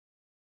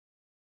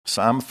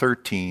Psalm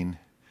 13,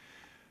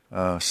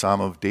 Psalm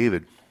of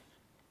David.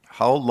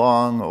 How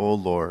long, O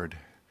Lord,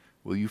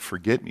 will you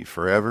forget me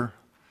forever?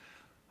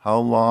 How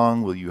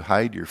long will you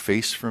hide your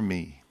face from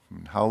me?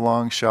 And how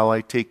long shall I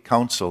take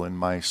counsel in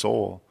my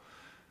soul,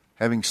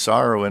 having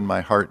sorrow in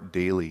my heart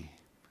daily?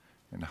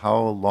 And how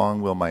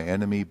long will my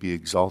enemy be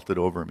exalted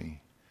over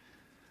me?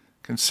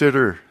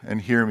 Consider and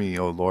hear me,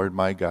 O Lord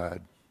my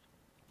God.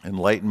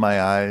 Enlighten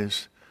my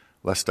eyes,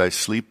 lest I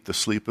sleep the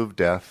sleep of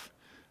death,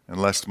 and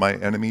lest my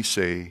enemy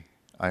say,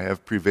 I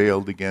have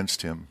prevailed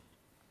against him.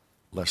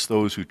 Lest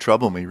those who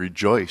trouble me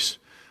rejoice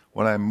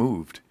when I am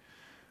moved.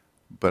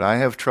 But I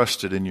have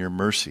trusted in your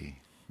mercy.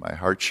 My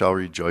heart shall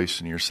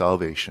rejoice in your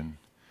salvation.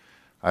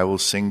 I will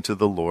sing to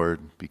the Lord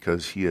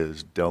because he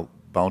has dealt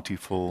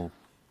bountifully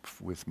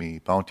with me.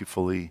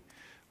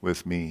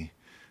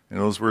 And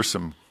those were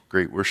some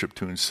great worship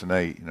tunes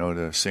tonight,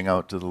 to sing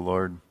out to the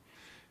Lord.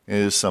 It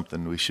is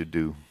something we should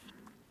do.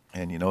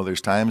 And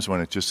there's times when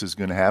it just is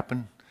going to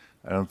happen.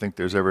 I don't think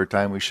there's ever a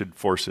time we should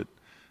force it.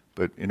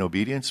 But in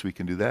obedience, we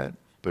can do that.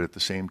 But at the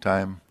same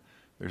time,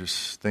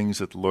 there's things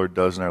that the Lord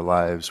does in our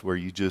lives where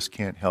you just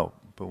can't help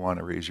but want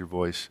to raise your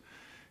voice.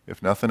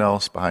 If nothing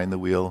else, behind the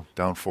wheel,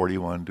 down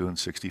 41, doing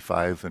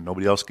 65, and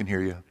nobody else can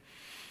hear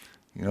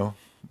you.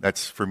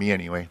 That's for me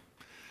anyway.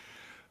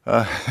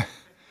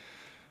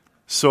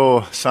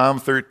 So, Psalm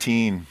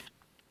 13.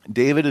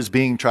 David is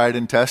being tried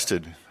and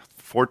tested.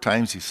 4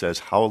 times he says,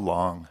 how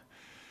long?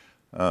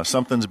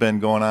 Something's been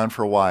going on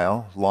for a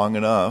while, long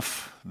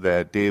enough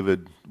that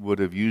David would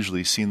have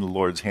usually seen the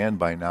Lord's hand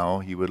by now.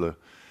 He would have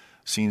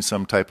seen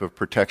some type of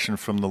protection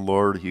from the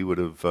Lord. He would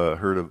have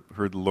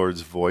heard the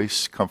Lord's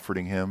voice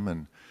comforting him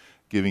and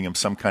giving him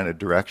some kind of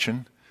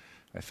direction.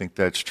 I think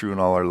that's true in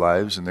all our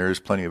lives, and there is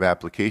plenty of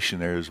application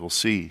there, as we'll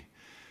see.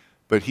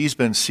 But he's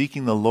been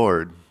seeking the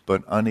Lord,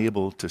 but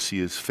unable to see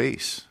his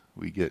face,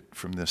 we get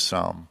from this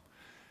psalm.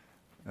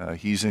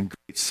 He's in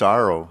great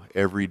sorrow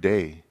every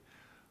day,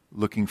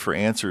 looking for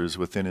answers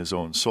within his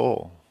own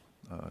soul,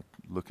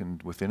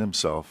 looking within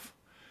himself.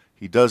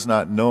 He does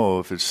not know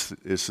if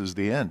this is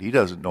the end. He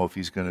doesn't know if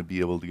he's going to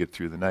be able to get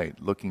through the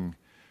night, looking,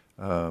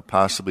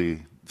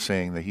 possibly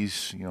saying that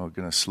he's going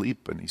to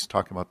sleep, and he's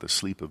talking about the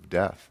sleep of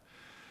death.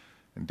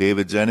 And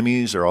David's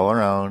enemies are all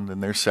around,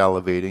 and they're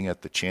salivating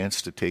at the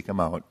chance to take him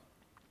out.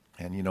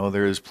 And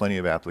there is plenty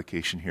of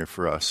application here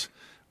for us.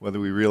 Whether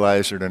we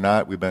realize it or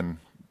not, we've been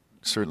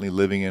certainly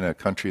living in a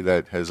country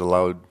that has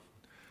allowed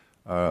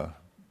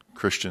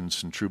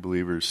Christians and true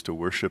believers to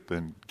worship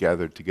and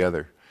gather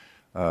together.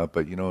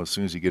 But as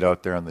soon as you get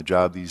out there on the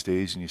job these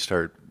days and you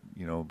start,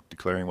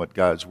 declaring what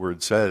God's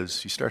word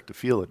says, you start to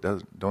feel it,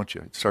 don't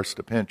you? It starts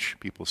to pinch.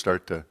 People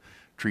start to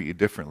treat you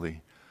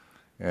differently.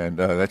 And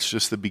that's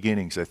just the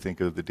beginnings, I think,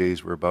 of the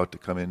days we're about to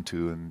come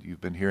into. And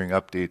you've been hearing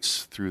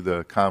updates through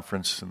the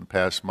conference in the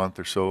past month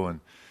or so,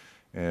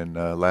 and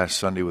last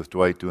Sunday with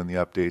Dwight doing the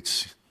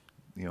updates.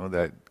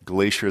 That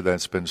glacier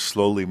that's been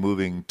slowly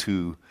moving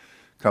to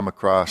come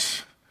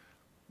across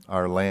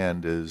our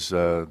land is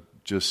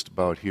just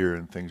about here,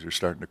 and things are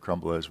starting to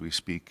crumble as we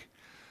speak.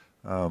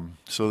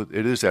 So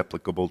it is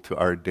applicable to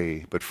our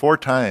day. But 4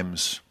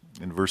 times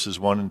in verses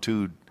 1 and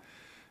 2,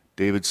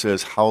 David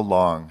says, how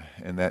long?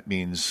 And that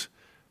means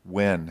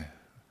when,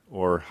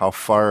 or how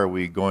far are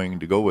we going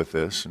to go with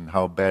this, and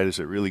how bad is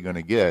it really going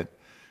to get?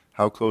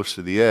 How close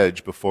to the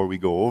edge before we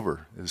go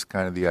over is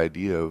kind of the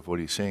idea of what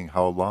he's saying.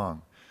 How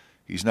long?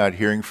 He's not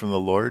hearing from the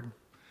Lord,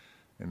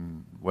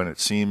 and when it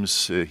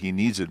seems he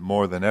needs it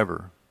more than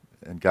ever,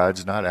 and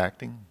God's not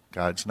acting,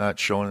 God's not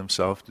showing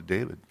himself to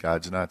David,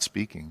 God's not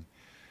speaking.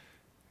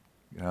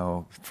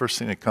 First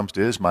thing that comes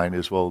to his mind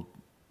is, well,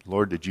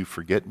 Lord, did you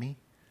forget me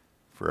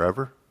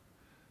forever?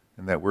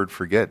 And that word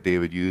forget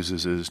David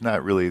uses is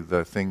not really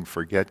the thing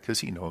forget, because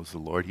he knows the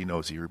Lord. He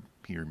knows he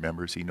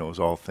remembers. He knows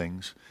all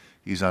things.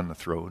 He's on the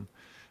throne.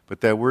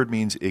 But that word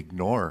means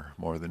ignore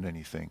more than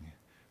anything.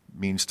 It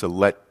means to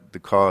let the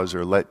cause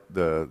or let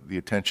the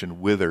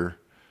attention wither.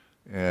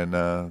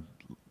 And,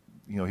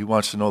 he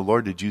wants to know,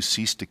 Lord, did you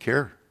cease to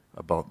care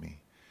about me?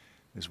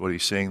 Is what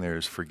he's saying there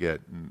is forget.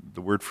 And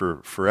the word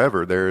for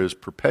forever there is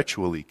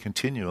perpetually,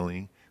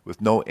 continually,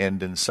 with no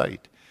end in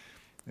sight.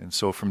 And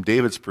so from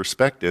David's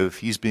perspective,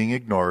 he's being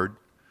ignored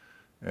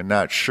and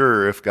not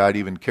sure if God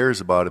even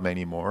cares about him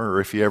anymore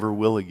or if he ever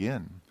will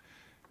again.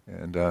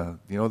 And,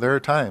 there are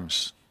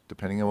times,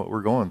 depending on what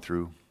we're going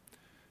through,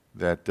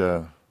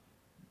 that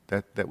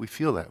we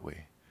feel that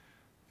way.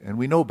 And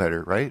we know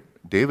better, right?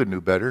 David knew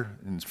better.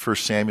 In 1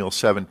 Samuel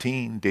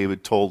 17,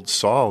 David told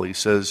Saul, he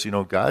says,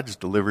 God's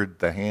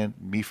delivered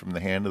me from the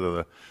hand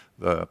of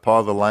the paw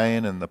of the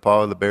lion and the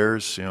paw of the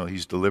bears.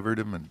 He's delivered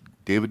him. And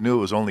David knew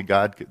it was only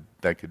God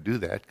that could do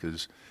that,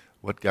 because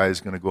what guy is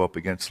going to go up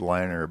against a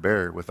lion or a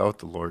bear without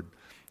the Lord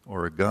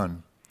or a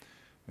gun?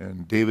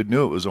 And David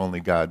knew it was only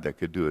God that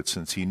could do it,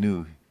 since he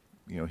knew,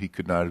 he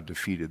could not have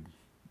defeated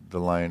the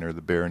lion or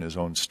the bear in his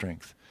own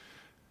strength.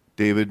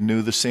 David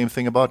knew the same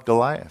thing about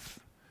Goliath.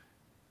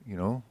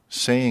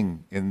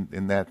 Saying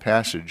in that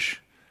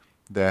passage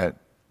that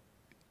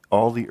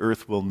all the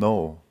earth will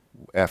know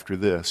after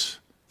this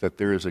that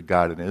there is a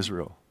God in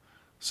Israel.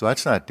 So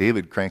that's not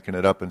David cranking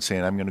it up and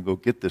saying, I'm going to go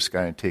get this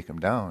guy and take him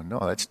down. No,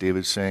 that's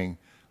David saying,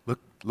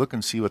 look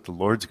and see what the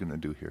Lord's going to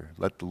do here.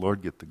 Let the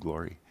Lord get the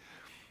glory.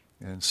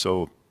 And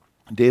so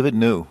David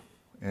knew,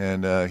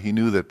 and he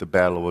knew that the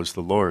battle was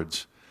the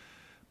Lord's.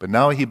 But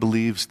now he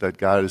believes that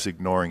God is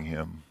ignoring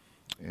him.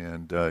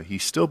 And he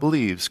still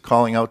believes,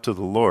 calling out to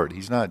the Lord.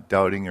 He's not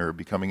doubting or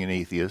becoming an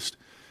atheist.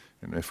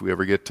 And if we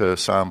ever get to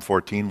Psalm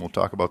 14, we'll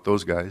talk about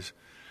those guys.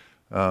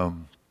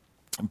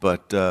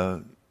 But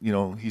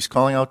he's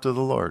calling out to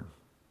the Lord.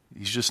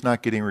 He's just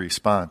not getting a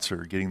response or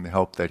getting the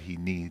help that he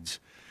needs.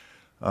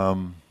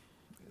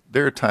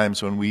 There are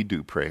times when we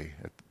do pray,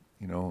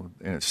 and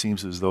it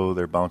seems as though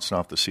they're bouncing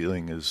off the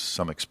ceiling as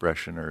some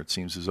expression, or it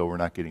seems as though we're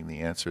not getting the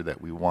answer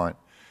that we want.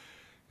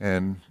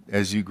 And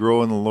as you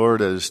grow in the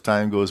Lord, as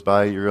time goes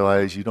by, you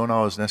realize you don't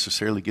always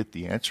necessarily get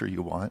the answer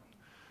you want.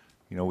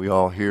 We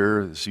all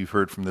hear, as you've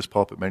heard from this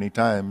pulpit many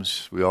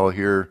times, we all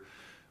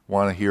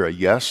want to hear a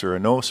yes or a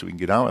no so we can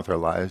get on with our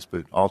lives,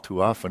 but all too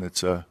often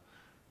it's a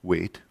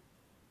wait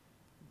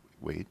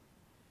a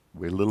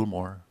little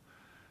more.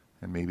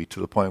 And maybe to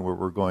the point where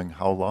we're going,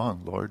 how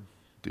long, Lord?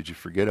 Did you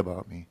forget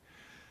about me?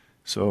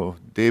 So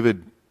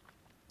David,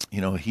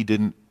 he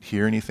didn't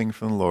hear anything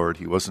from the Lord.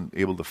 He wasn't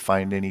able to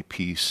find any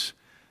peace.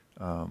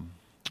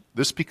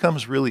 This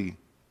becomes really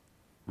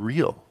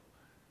real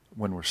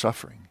when we're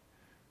suffering.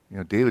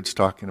 David's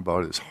talking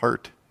about his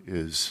heart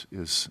is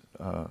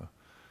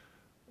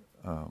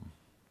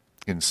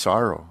in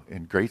sorrow,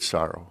 in great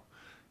sorrow.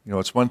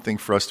 It's one thing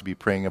for us to be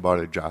praying about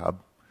a job,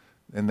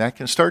 and that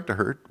can start to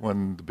hurt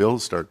when the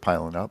bills start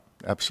piling up,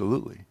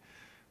 absolutely.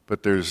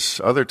 But there's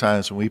other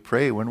times when we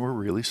pray when we're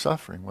really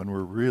suffering, when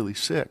we're really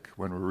sick,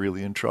 when we're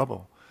really in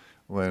trouble,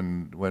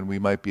 when we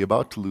might be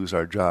about to lose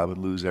our job and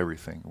lose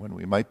everything, when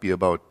we might be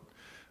about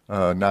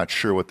not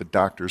sure what the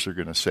doctors are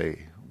going to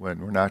say, when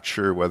we're not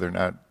sure whether or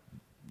not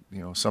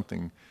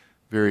something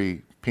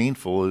very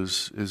painful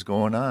is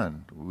going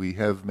on. We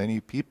have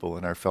many people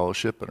in our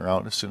fellowship and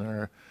around us in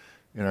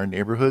our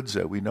neighborhoods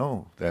that we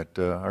know that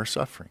are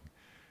suffering.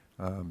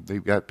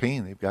 They've got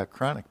pain. They've got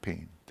chronic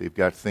pain. They've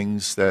got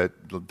things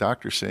that the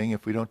doctor's saying,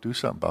 if we don't do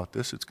something about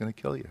this, it's going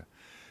to kill you.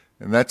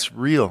 And that's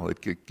real.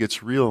 It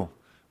gets real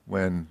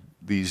when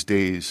these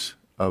days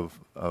of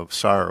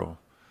sorrow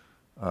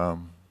are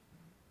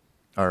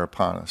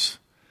upon us.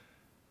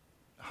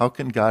 How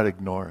can God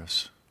ignore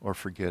us or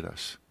forget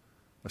us,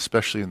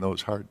 especially in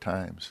those hard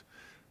times?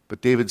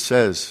 But David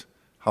says,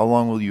 how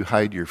long will you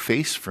hide your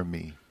face from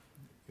me?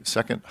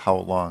 Second, how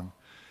long?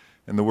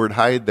 And the word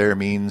hide there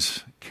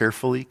means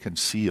carefully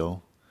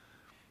conceal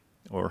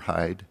or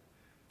hide.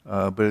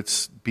 But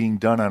it's being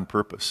done on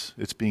purpose.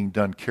 It's being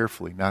done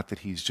carefully, not that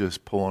he's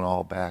just pulling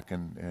all back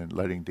and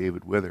letting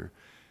David wither.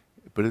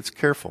 But it's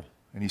careful,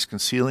 and he's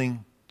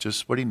concealing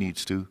just what he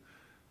needs to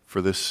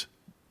for this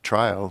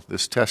trial,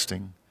 this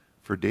testing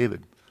for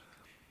David.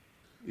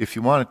 If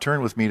you want to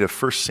turn with me to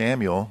 1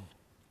 Samuel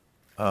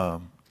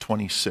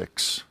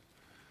 26.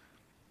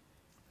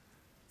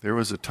 There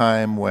was a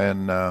time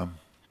when, the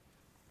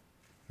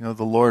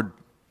Lord,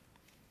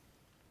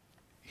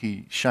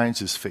 he shines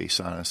his face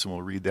on us, and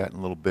we'll read that in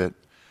a little bit.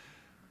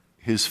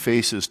 His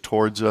face is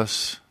towards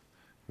us.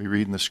 We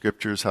read in the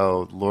scriptures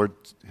how the Lord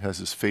has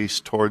his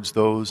face towards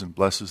those and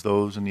blesses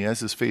those, and he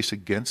has his face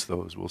against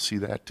those. We'll see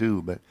that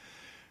too. But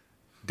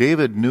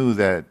David knew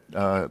that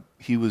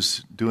he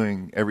was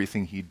doing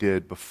everything he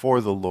did before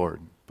the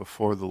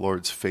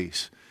Lord's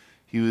face.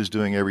 He was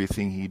doing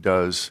everything he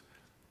does,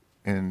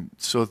 and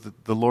so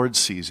that the Lord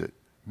sees it,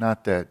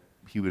 not that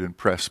he would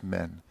impress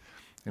men.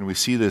 And we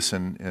see this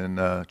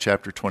in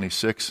chapter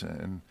 26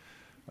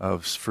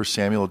 of 1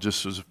 Samuel,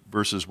 just as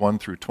verses 1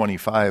 through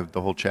 25,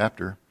 the whole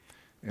chapter,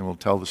 and we'll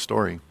tell the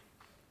story.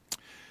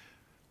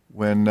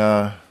 When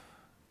the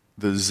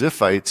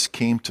Ziphites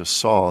came to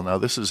Saul, now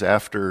this is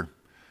after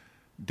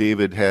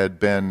David had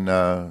been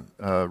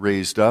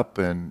raised up,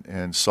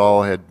 and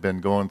Saul had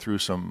been going through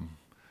some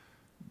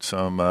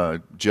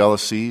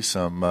jealousy,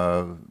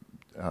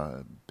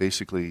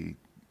 basically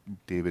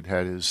David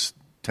had his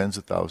tens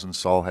of thousands,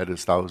 Saul had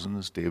his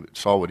thousands.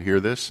 Saul would hear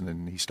this, and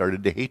then he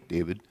started to hate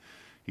David.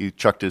 He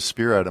chucked his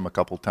spear at him a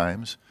couple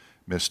times,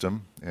 missed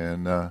him,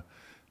 and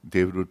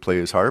David would play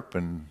his harp,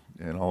 and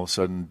all of a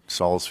sudden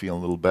Saul's feeling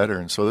a little better.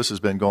 And so this has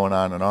been going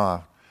on and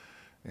off.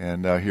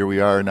 And here we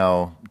are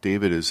now.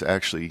 David is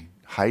actually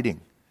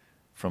hiding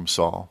from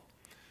Saul.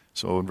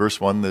 So in verse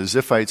 1, the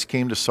Ziphites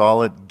came to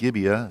Saul at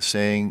Gibeah,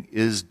 saying,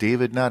 "Is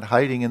David not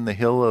hiding in the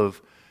hill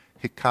of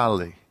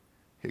Hekila,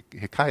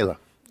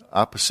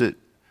 opposite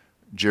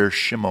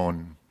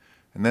Jeshimon?"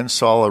 And then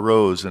Saul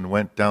arose and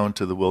went down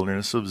to the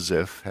wilderness of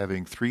Ziph,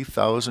 having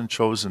 3,000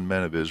 chosen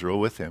men of Israel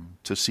with him,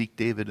 to seek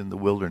David in the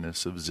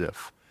wilderness of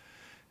Ziph.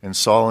 And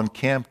Saul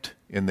encamped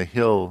in the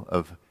hill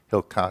of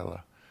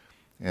Hilkiah,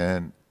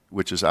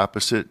 which is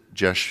opposite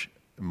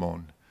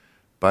Jeshimon,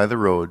 by the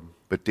road.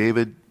 But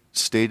David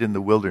stayed in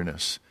the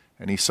wilderness,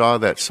 and he saw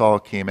that Saul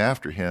came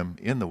after him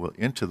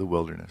into the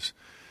wilderness.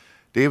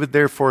 David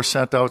therefore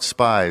sent out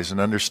spies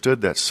and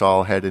understood that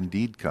Saul had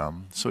indeed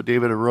come. So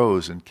David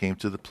arose and came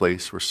to the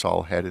place where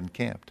Saul had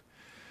encamped.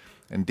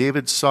 And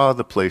David saw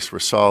the place where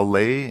Saul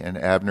lay, and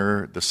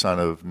Abner the son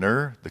of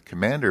Ner, the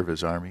commander of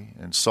his army,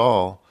 and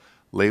Saul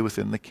lay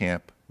within the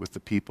camp with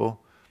the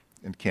people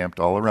encamped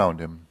all around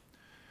him.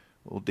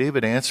 Well,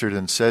 David answered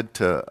and said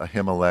to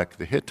Ahimelech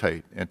the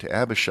Hittite, and to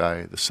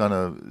Abishai the son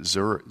of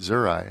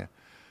Zeruiah,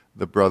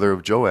 the brother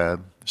of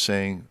Joab,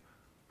 saying,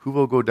 Who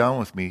will go down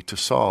with me to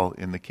Saul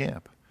in the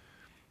camp?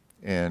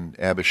 And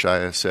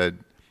Abishai said,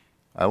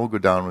 I will go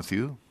down with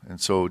you.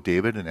 And so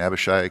David and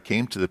Abishai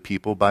came to the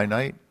people by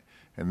night,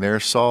 and there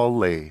Saul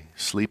lay,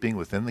 sleeping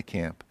within the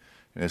camp,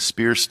 and his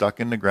spear stuck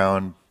in the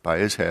ground by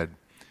his head.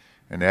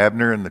 And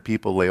Abner and the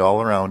people lay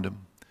all around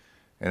him.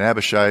 And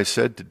Abishai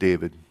said to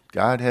David,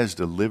 God has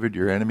delivered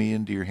your enemy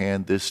into your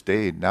hand this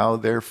day. Now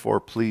therefore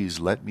please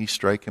let me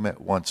strike him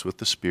at once with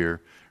the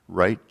spear,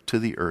 right to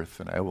the earth,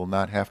 and I will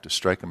not have to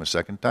strike him a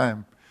second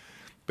time.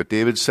 But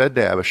David said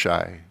to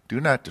Abishai, Do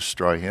not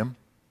destroy him,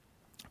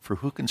 for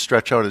who can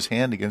stretch out his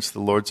hand against the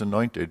Lord's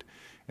anointed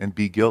and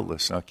be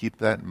guiltless? Now keep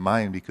that in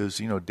mind,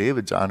 because,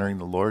 David's honoring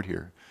the Lord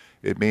here.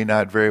 It may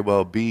not very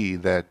well be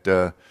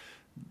that,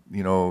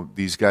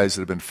 these guys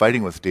that have been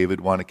fighting with David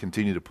want to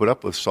continue to put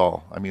up with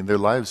Saul. I mean, their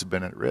lives have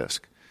been at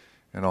risk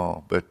and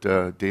all. But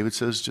David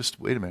says, just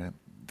wait a minute.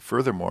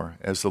 Furthermore,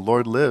 as the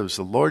Lord lives,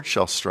 the Lord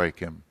shall strike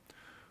him,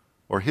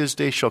 or his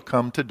day shall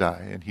come to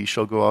die, and he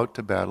shall go out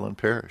to battle and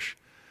perish.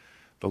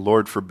 The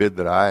Lord forbid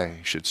that I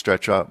should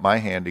stretch out my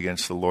hand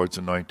against the Lord's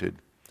anointed.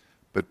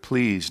 But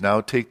please now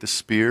take the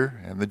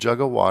spear and the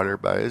jug of water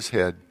by his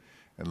head,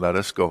 and let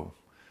us go.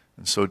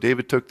 And so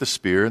David took the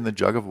spear and the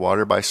jug of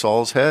water by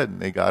Saul's head, and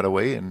they got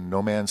away, and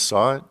no man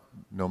saw it,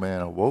 no man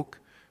awoke,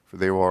 for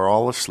they were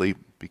all asleep,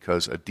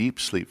 because a deep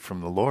sleep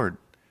from the Lord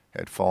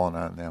had fallen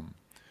on them.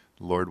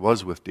 The Lord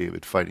was with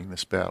David fighting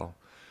this battle.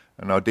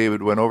 And now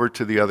David went over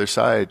to the other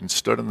side and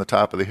stood on the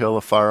top of the hill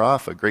afar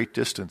off, a great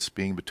distance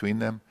being between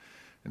them.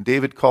 And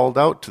David called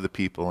out to the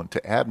people and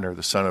to Abner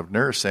the son of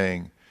Ner,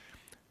 saying,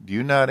 Do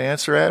you not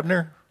answer,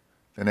 Abner?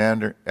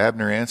 Then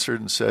Abner answered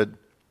and said,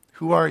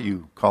 Who are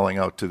you, calling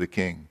out to the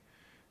king?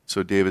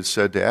 So David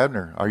said to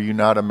Abner, Are you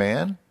not a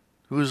man?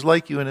 Who is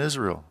like you in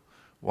Israel?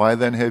 Why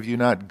then have you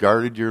not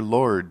guarded your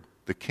lord,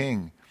 the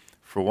king?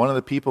 For one of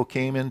the people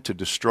came in to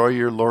destroy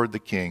your lord, the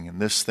king, and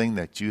this thing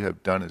that you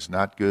have done is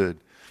not good.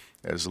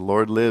 As the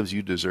Lord lives,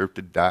 you deserve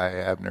to die,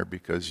 Abner,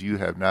 because you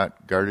have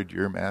not guarded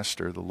your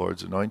master, the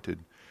Lord's anointed.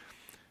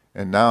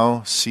 And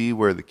now see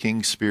where the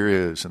king's spear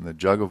is, and the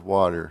jug of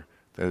water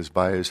that is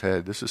by his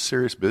head. This is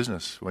serious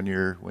business when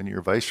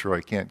your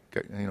viceroy can't,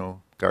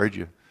 guard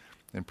you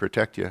and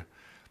protect you.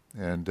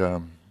 And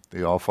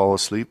they all fall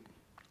asleep.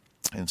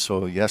 And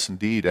so, yes,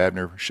 indeed,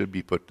 Abner should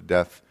be put to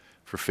death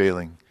for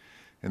failing.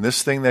 And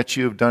this thing that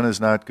you have done is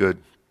not good.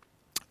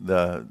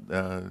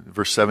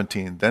 Verse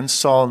 17, Then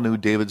Saul knew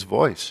David's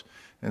voice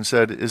and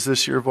said, Is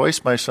this your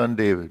voice, my son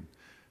David?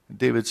 And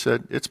David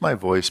said, It's my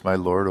voice, my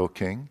lord, O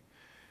king.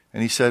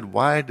 And he said,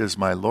 Why does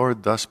my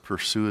lord thus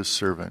pursue his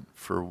servant?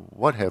 For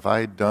what have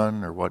I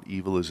done, or what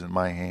evil is in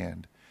my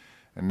hand?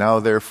 And now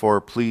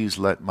therefore please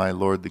let my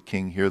lord the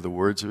king hear the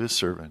words of his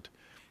servant.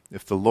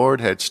 If the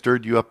Lord had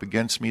stirred you up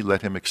against me,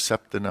 let him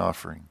accept an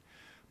offering.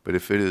 But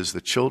if it is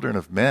the children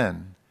of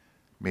men,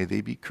 may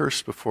they be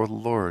cursed before the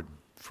Lord.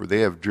 For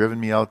they have driven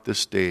me out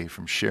this day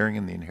from sharing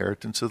in the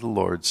inheritance of the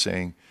Lord,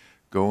 saying,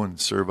 Go and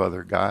serve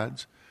other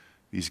gods.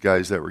 These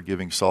guys that were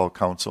giving Saul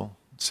counsel,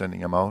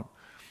 sending him out.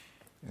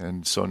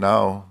 And so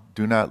now,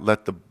 do not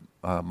let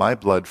my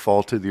blood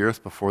fall to the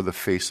earth before the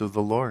face of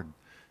the Lord.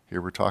 Here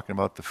we're talking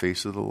about the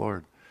face of the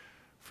Lord.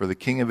 For the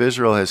king of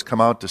Israel has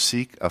come out to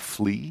seek a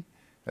flea,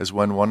 as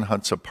when one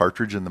hunts a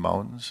partridge in the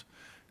mountains.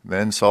 And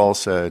then Saul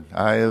said,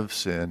 I have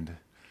sinned.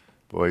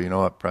 Boy, you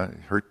know, it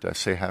hurt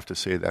to have to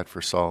say that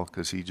for Saul,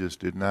 because he just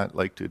did not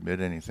like to admit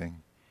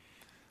anything.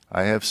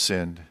 I have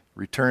sinned.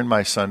 Return,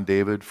 my son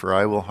David, for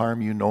I will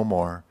harm you no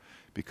more,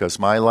 because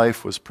my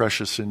life was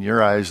precious in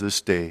your eyes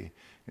this day.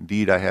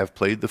 Indeed, I have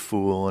played the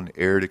fool and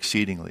erred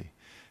exceedingly.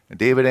 And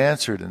David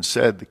answered and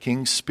said, The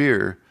king's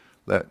spear,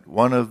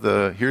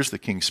 here's the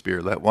king's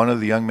spear, let one of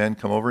the young men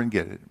come over and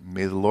get it.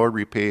 May the Lord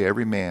repay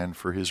every man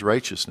for his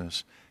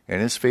righteousness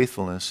and his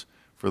faithfulness,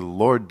 for the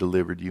Lord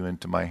delivered you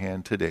into my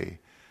hand today.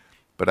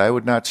 But I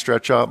would not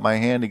stretch out my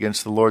hand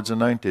against the Lord's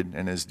anointed,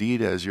 and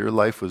indeed, as your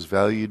life was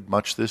valued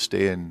much this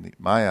day in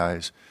my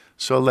eyes,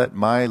 so let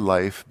my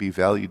life be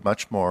valued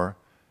much more.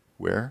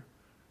 Where?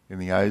 In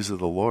the eyes of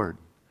the Lord.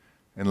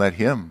 And let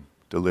him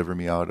deliver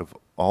me out of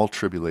all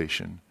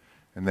tribulation.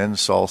 And then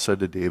Saul said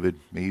to David,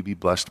 May you be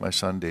blessed, my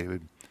son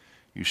David.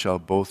 You shall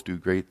both do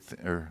great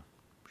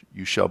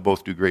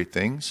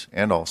things,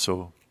 and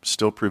also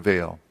still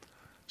prevail.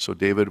 So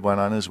David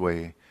went on his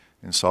way,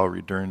 and Saul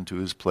returned to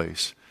his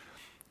place.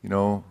 You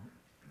know,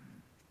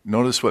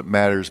 notice what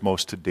matters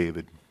most to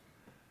David.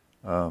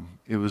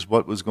 It was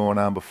what was going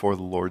on before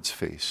the Lord's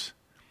face.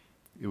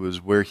 It was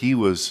where he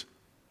was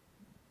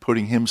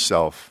putting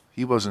himself.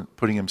 He wasn't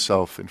putting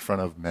himself in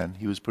front of men.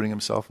 He was putting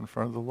himself in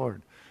front of the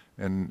Lord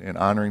and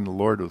honoring the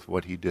Lord with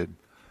what he did.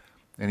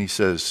 And he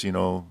says, you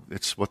know,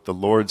 it's what the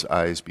Lord's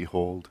eyes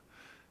behold.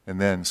 And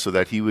then so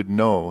that he would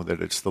know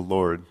that it's the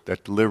Lord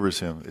that delivers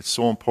him. It's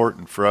so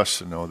important for us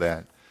to know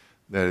that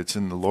it's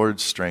in the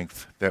Lord's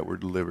strength that we're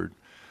delivered.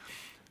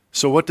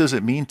 So what does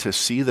it mean to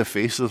see the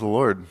face of the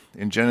Lord?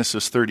 In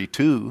Genesis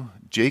 32,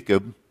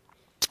 Jacob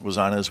was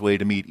on his way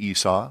to meet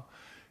Esau,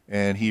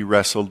 and he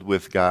wrestled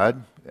with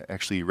God.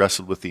 Actually, he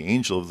wrestled with the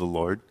angel of the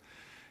Lord.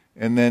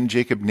 And then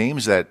Jacob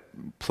names that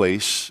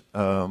place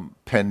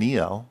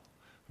Peniel,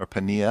 or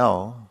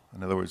Peniel,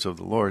 in other words, of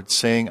the Lord,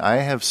 saying, I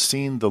have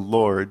seen the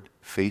Lord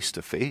face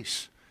to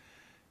face,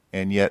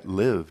 and yet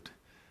lived.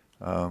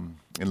 In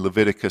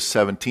Leviticus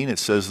 17, it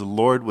says the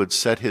Lord would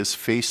set his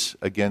face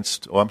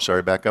against,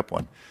 back up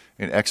one.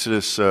 In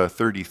Exodus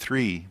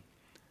 33,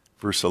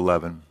 verse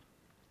 11,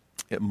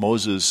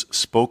 Moses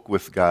spoke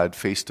with God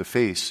face to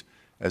face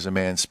as a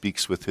man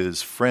speaks with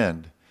his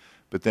friend.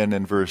 But then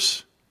in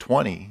verse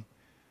 20,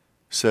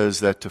 says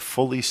that to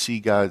fully see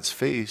God's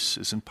face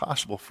is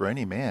impossible for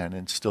any man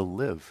and still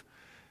live.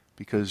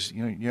 Because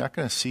you're not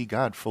going to see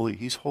God fully.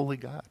 He's holy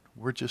God.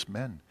 We're just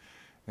men.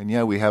 And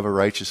yeah, we have a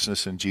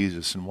righteousness in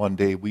Jesus, and one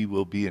day we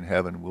will be in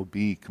heaven. We'll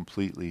be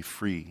completely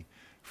free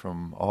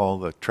from all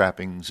the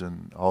trappings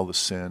and all the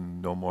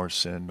sin, no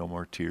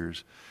more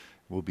tears.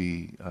 We'll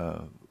be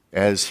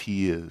as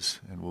he is,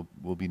 and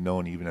we'll be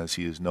known even as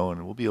he is known,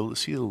 and we'll be able to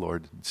see the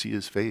Lord and see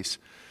his face.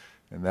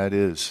 And that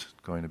is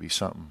going to be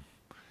something.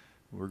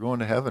 We're going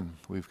to heaven.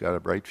 We've got a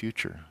bright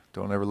future.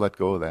 Don't ever let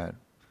go of that.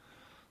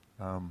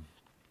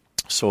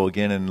 So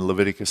again, in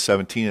Leviticus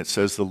 17, it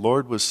says, the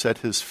Lord would set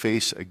his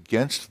face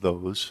against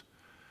those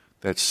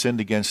that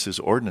sinned against his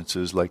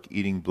ordinances, like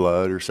eating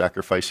blood or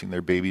sacrificing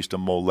their babies to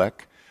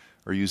Molech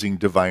or using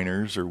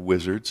diviners or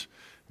wizards.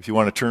 If you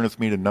want to turn with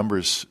me to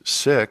Numbers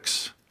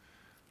 6,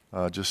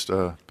 just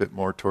a bit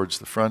more towards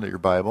the front of your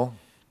Bible.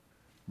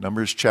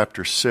 Numbers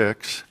chapter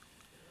 6,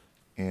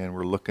 and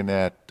we're looking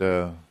at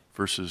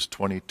verses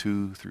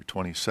 22 through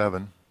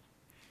 27.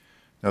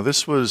 Now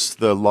this was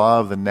the law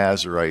of the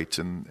Nazarites,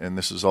 and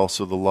this is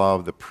also the law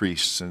of the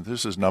priests. And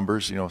this is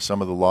Numbers,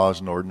 some of the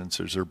laws and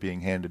ordinances are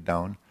being handed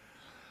down.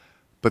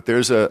 But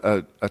there's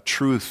a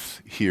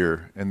truth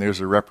here, and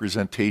there's a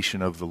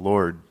representation of the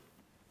Lord,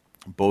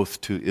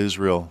 both to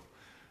Israel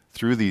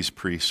through these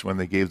priests when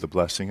they gave the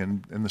blessing,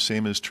 and the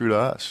same is true to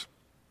us.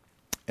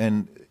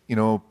 And,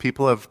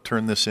 people have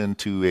turned this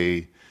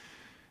into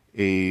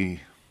a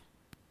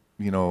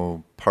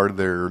part of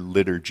their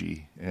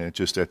liturgy. And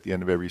just at the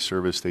end of every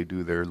service, they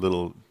do their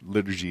little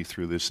liturgy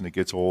through this, and it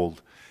gets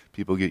old.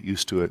 People get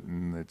used to it,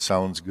 and it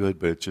sounds good,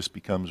 but it just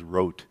becomes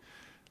rote.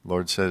 The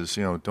Lord says,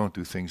 don't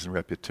do things in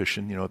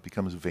repetition. It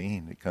becomes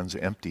vain. It becomes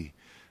empty.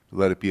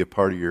 Let it be a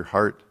part of your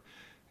heart.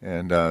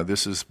 And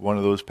this is one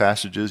of those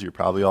passages you're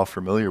probably all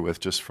familiar with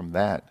just from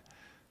that.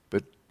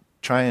 But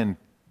try and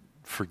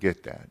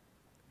forget that.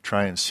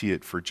 Try and see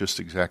it for just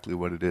exactly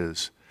what it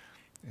is,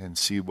 and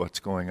see what's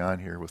going on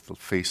here with the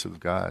face of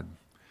God.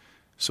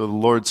 So the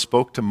Lord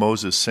spoke to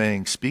Moses,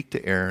 saying, speak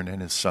to Aaron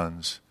and his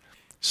sons,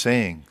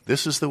 saying,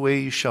 this is the way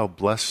you shall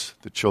bless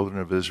the children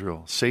of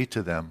Israel. Say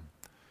to them,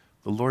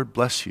 the Lord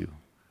bless you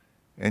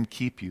and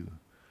keep you.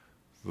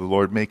 The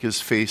Lord make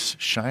his face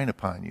shine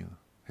upon you,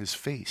 his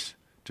face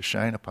to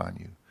shine upon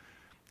you,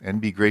 and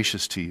be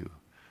gracious to you.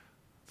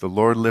 The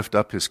Lord lift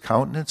up his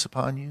countenance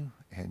upon you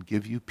and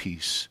give you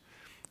peace.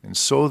 And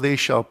so they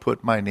shall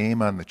put my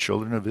name on the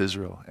children of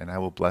Israel, and I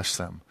will bless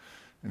them.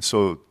 And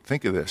so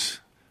think of this.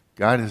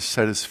 God has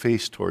set his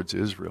face towards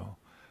Israel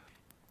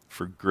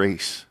for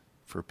grace,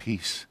 for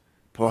peace.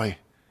 Boy,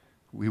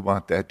 we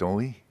want that, don't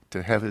we?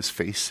 To have his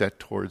face set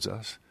towards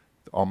us,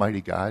 the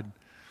Almighty God,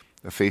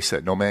 the face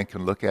that no man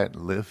can look at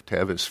and live, to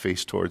have his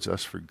face towards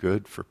us for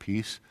good, for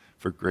peace,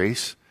 for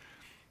grace.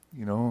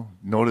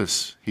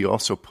 Notice he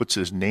also puts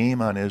his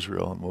name on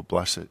Israel and will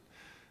bless it.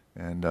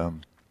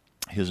 And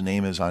his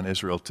name is on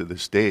Israel to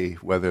this day,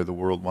 whether the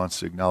world wants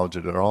to acknowledge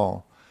it at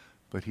all.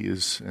 But he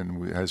is,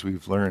 and as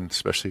we've learned,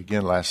 especially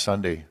again last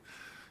Sunday,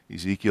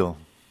 Ezekiel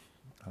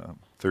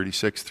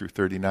 36 through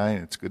 39,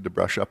 it's good to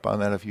brush up on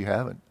that if you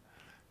haven't.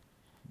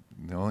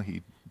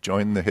 He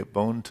joined the hip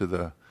bone to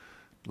the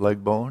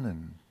leg bone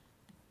and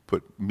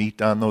put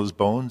meat on those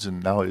bones,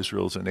 and now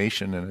Israel's a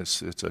nation, and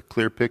it's a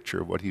clear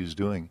picture of what he was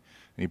doing.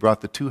 And he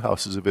brought the two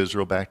houses of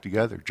Israel back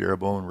together,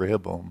 Jeroboam and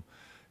Rehoboam,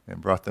 and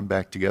brought them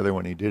back together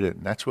when he did it.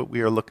 And that's what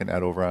we are looking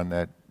at over on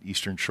that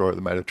eastern shore of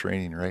the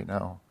Mediterranean right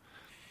now.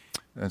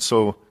 And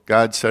so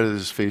God set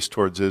his face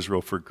towards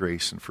Israel for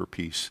grace and for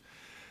peace.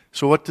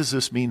 So what does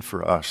this mean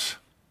for us?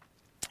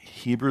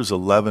 Hebrews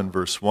 11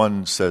 verse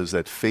 1 says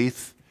that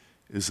faith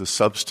is the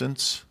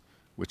substance,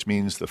 which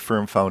means the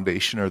firm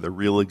foundation or the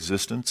real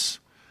existence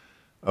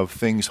of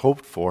things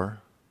hoped for,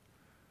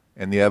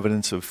 and the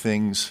evidence of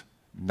things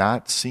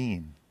not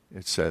seen,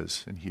 it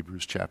says in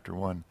Hebrews chapter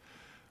 1.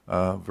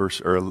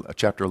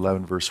 Chapter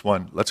 11, verse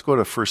 1. Let's go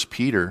to 1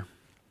 Peter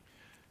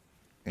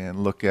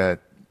and look at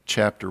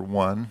chapter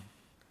 1,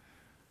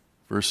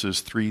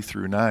 verses 3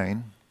 through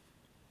 9.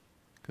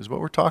 Because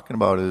what we're talking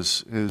about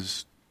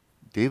is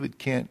David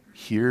can't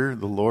hear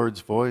the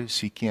Lord's voice.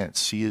 He can't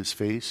see his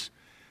face.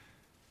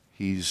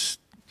 He's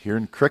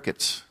hearing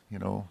crickets,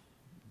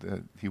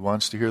 He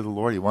wants to hear the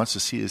Lord. He wants to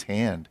see his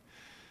hand.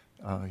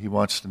 He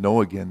wants to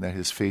know again that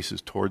his face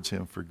is towards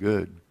him for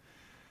good.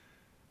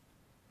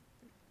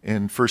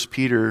 In 1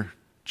 Peter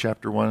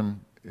chapter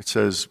 1, it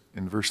says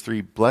in verse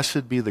 3,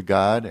 "Blessed be the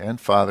God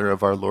and Father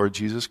of our Lord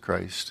Jesus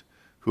Christ,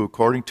 who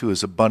according to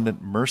his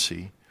abundant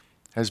mercy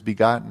has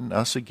begotten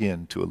us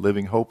again to a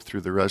living hope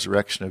through the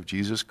resurrection of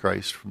Jesus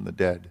Christ from the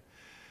dead,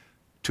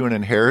 to an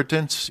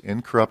inheritance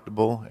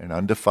incorruptible and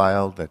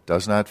undefiled that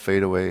does not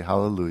fade away,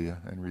 hallelujah,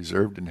 and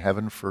reserved in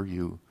heaven for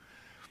you,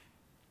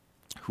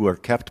 who are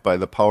kept by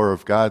the power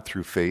of God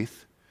through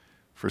faith,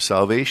 for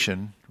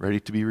salvation ready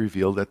to be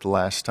revealed at the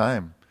last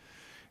time.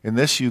 In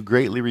this you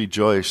greatly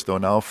rejoice, though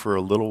now for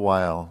a little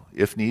while,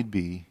 if need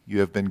be, you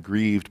have been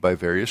grieved by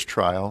various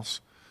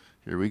trials."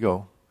 Here we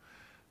go.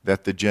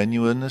 "That the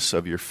genuineness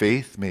of your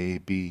faith may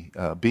be,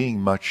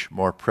 being much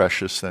more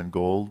precious than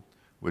gold,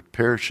 which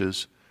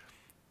perishes,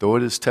 though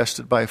it is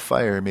tested by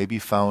fire, may be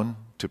found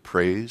to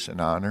praise and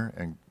honor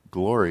and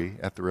glory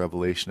at the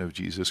revelation of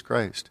Jesus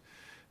Christ."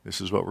 This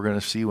is what we're going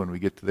to see when we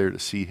get there to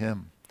see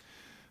him.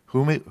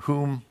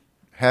 Whom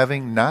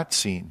having not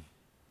seen,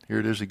 here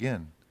it is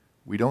again,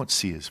 we don't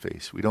see his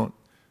face. We don't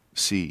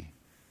see.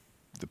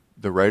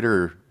 The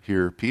writer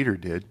here, Peter,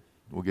 did.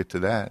 We'll get to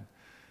that.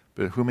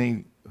 But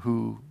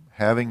who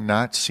having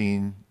not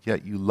seen,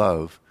 yet you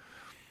love,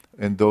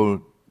 and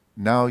though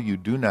now you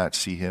do not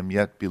see him,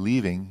 yet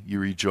believing, you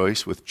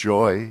rejoice with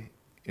joy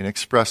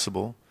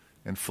inexpressible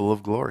and full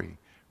of glory,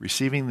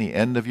 receiving the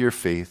end of your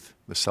faith,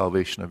 the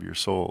salvation of your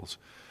souls.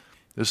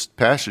 This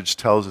passage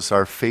tells us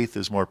our faith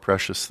is more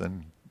precious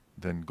than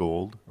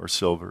gold or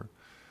silver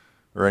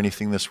or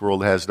anything this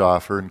world has to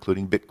offer,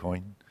 including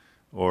Bitcoin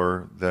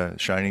or the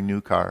shiny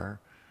new car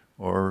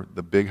or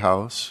the big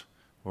house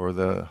or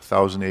the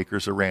 1,000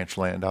 acres of ranch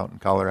land out in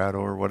Colorado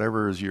or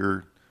whatever is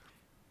your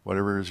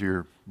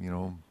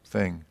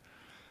thing.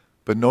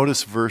 But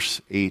notice verse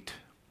 8.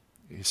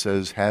 He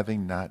says,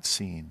 having not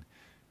seen.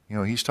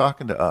 He's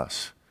talking to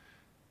us.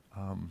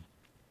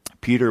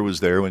 Peter was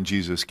there when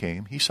Jesus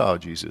came. He saw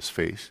Jesus'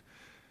 face.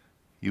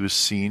 He was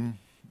seen.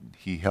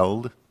 He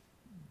held.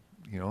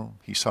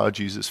 He saw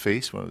Jesus'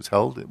 face when it was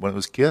held, when it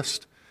was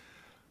kissed.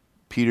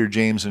 Peter,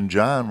 James, and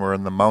John were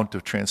on the Mount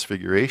of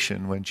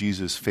Transfiguration when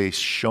Jesus' face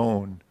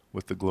shone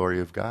with the glory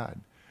of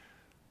God.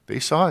 They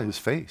saw his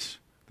face.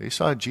 They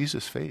saw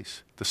Jesus'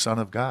 face, the Son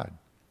of God,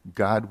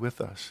 God with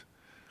us.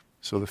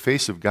 So the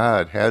face of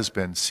God has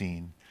been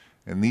seen.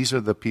 And these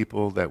are the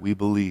people that we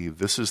believe.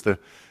 This is the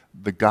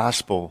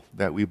gospel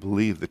that we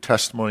believe, the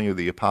testimony of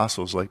the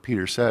apostles, like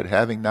Peter said,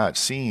 having not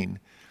seen,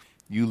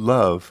 you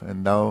love,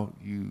 and now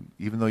you,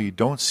 even though you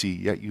don't see,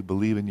 yet you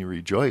believe and you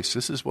rejoice.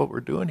 This is what we're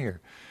doing here.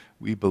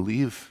 We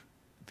believe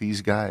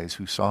these guys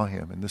who saw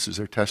him, and this is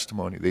their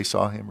testimony. They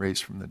saw him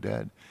raised from the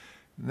dead.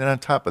 And then on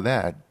top of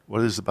that, what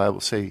does the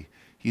Bible say?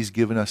 He's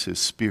given us his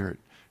Spirit,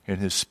 and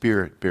his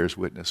Spirit bears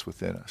witness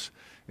within us.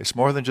 It's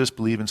more than just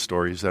believing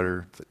stories that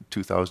are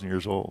 2,000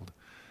 years old.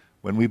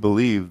 When we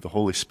believe, the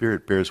Holy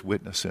Spirit bears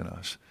witness in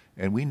us.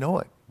 And we know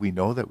it. We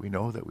know that we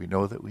know that we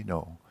know that we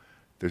know.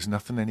 There's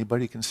nothing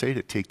anybody can say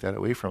to take that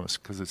away from us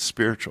because it's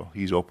spiritual.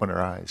 He's opened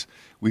our eyes.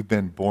 We've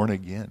been born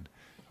again.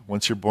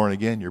 Once you're born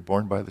again, you're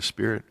born by the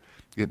Spirit.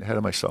 Getting ahead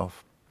of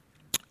myself.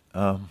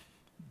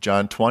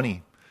 John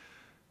 20,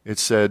 it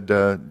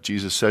said,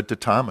 Jesus said to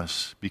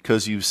Thomas,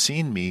 because you've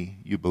seen me,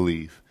 you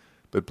believe.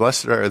 But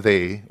blessed are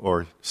they,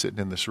 or sitting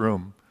in this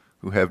room,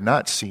 who have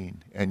not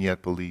seen and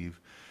yet believe.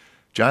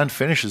 John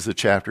finishes the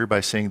chapter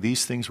by saying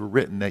these things were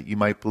written that you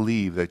might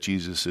believe that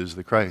Jesus is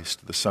the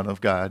Christ, the Son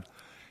of God,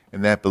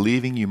 and that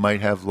believing you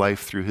might have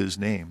life through his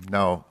name.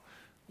 Now,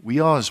 we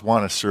always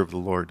want to serve the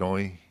Lord, don't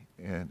we?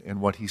 And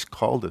what he's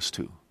called us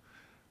to.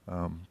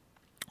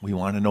 We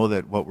want to know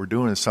that what we're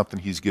doing is something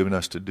he's given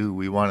us to do.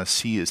 We want to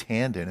see his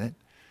hand in it.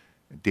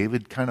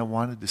 David kind of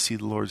wanted to see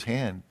the Lord's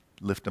hand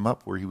lift him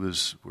up where he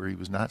was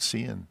not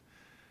seeing,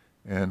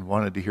 and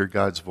wanted to hear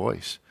God's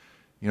voice.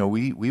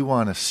 We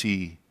want to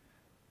see,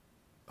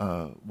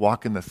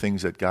 walk in the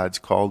things that God's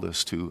called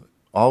us to,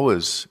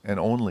 always and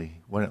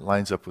only when it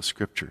lines up with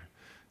Scripture.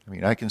 I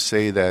mean, I can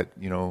say that,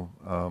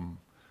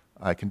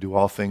 I can do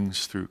all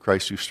things through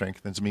Christ who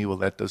strengthens me. Well,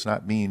 that does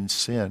not mean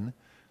sin.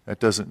 That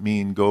doesn't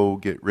mean go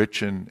get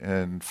rich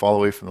and fall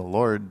away from the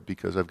Lord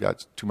because I've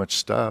got too much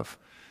stuff.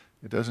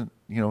 It doesn't,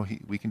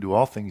 we can do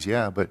all things,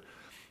 yeah, but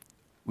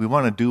we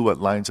want to do what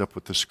lines up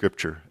with the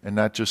Scripture, and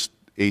not just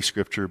a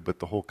Scripture, but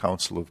the whole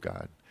counsel of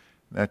God.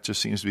 And that just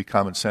seems to be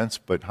common sense,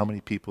 but how many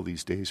people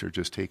these days are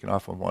just taken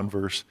off on one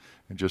verse,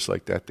 and just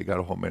like that, they got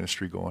a whole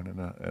ministry going in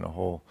a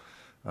whole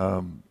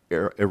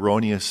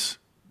erroneous,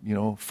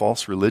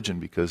 false religion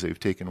because they've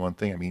taken one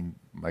thing. I mean,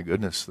 my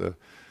goodness, the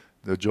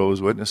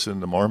Jehovah's Witnesses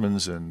and the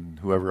Mormons and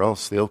whoever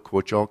else, they'll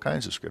quote you all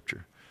kinds of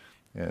Scripture.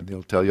 And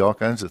they'll tell you all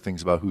kinds of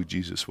things about who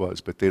Jesus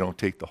was, but they don't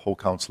take the whole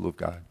counsel of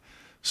God.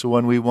 So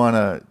when we want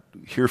to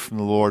hear from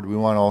the Lord, we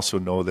want to also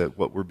know that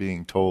what we're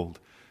being told,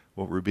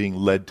 what we're being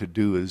led to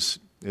do is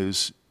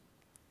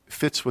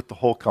fits with the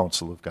whole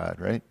counsel of God,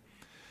 right?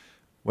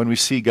 When we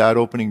see God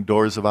opening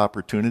doors of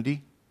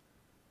opportunity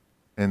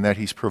and that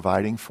he's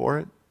providing for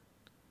it,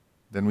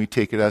 then we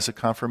take it as a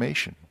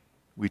confirmation.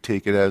 We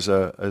take it as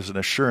an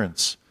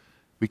assurance.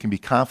 We can be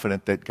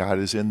confident that God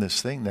is in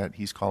this thing that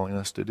he's calling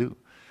us to do.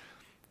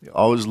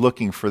 Always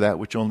looking for that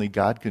which only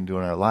God can do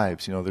in our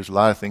lives. There's a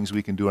lot of things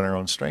we can do in our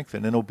own strength,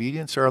 and in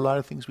obedience there are a lot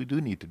of things we do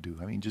need to do.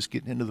 Just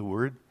getting into the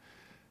Word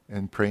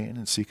and praying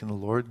and seeking the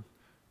Lord,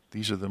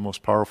 these are the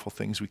most powerful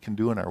things we can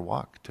do in our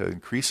walk to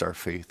increase our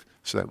faith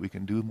so that we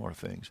can do more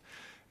things.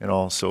 And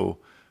also,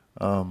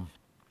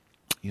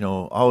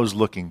 always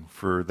looking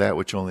for that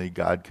which only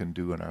God can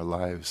do in our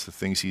lives, the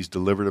things he's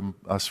delivered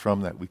us from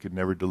that we could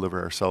never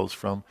deliver ourselves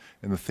from,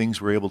 and the things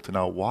we're able to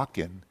now walk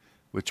in,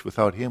 which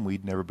without him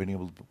we'd never been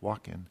able to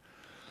walk in.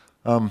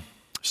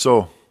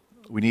 So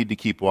we need to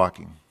keep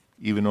walking,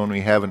 even when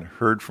we haven't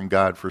heard from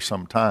God for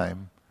some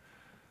time.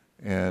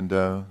 And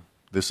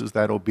this is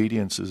that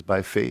obedience is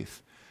by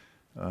faith,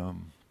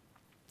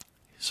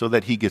 so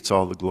that he gets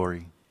all the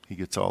glory, he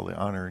gets all the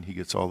honor, and he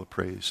gets all the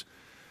praise.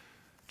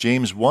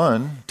 James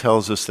 1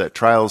 tells us that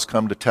trials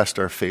come to test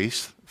our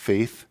faith.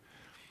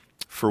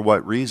 For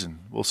what reason?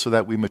 Well, so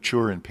that we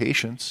mature in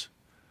patience,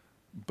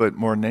 but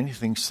more than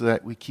anything, so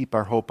that we keep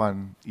our hope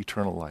on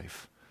eternal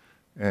life.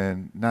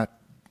 And not,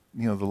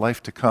 the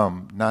life to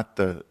come, not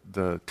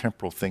the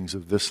temporal things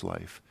of this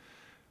life.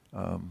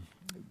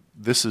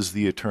 This is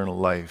the eternal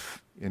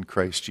life in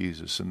Christ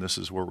Jesus, and this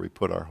is where we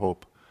put our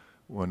hope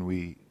when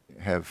we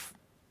have,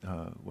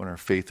 when our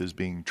faith is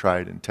being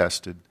tried and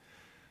tested.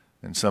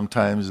 And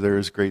sometimes there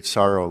is great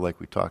sorrow, like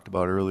we talked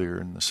about earlier,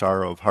 and the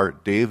sorrow of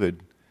heart.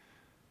 David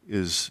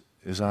is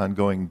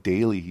ongoing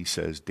daily, he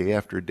says, day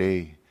after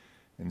day,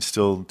 and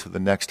still to the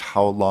next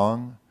how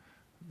long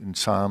in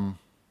Psalm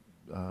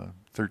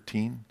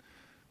 13.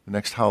 The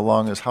next how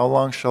long is, how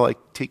long shall I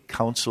take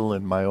counsel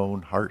in my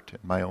own heart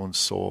and my own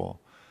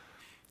soul?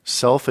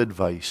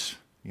 Self-advice,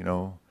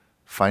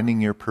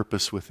 finding your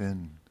purpose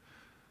within,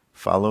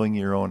 following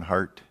your own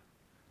heart.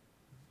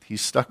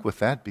 He's stuck with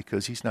that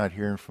because he's not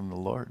hearing from the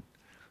Lord.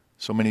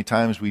 So many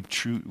times we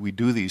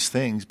do these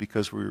things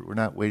because we're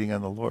not waiting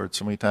on the Lord.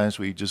 So many times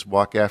we just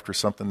walk after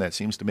something that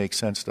seems to make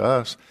sense to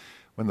us,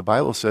 when the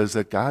Bible says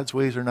that God's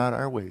ways are not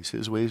our ways.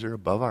 His ways are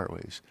above our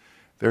ways.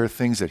 There are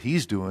things that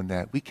he's doing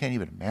that we can't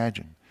even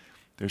imagine.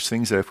 There's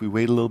things that if we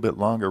wait a little bit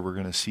longer, we're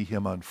going to see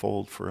him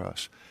unfold for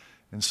us.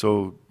 And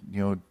so,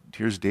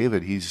 here's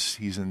David. He's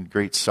in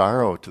great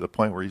sorrow to the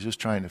point where he's just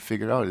trying to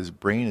figure it out. His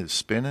brain is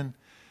spinning,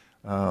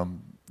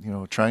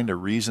 trying to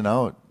reason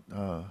out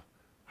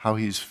how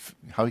he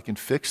can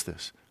fix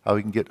this, how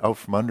he can get out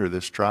from under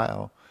this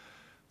trial.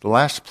 The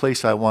last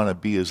place I want to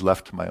be is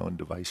left to my own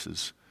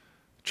devices,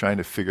 trying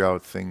to figure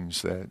out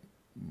things that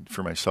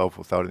for myself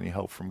without any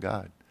help from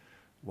God.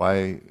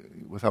 Why,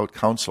 without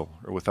counsel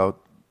or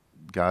without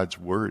God's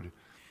word?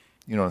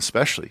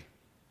 Especially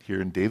here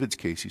in David's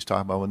case, he's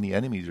talking about when the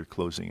enemies are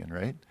closing in,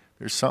 right?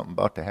 There's something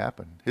about to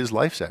happen. His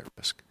life's at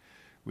risk.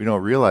 We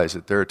don't realize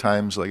it. There are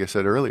times, like I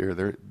said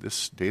earlier,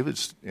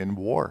 David's in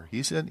war.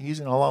 He's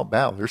in all-out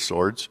battle. There's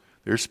swords,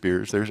 there's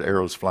spears, there's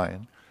arrows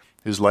flying.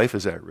 His life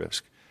is at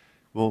risk.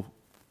 Well,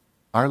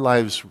 our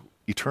lives,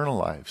 eternal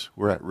lives,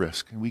 we're at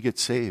risk, and we get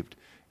saved.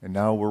 And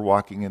now we're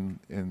walking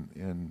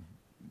in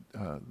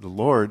the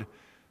Lord.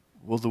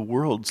 Well, the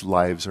world's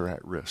lives are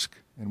at risk,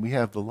 and we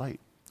have the light.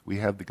 We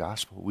have the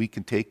gospel. We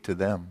can take to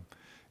them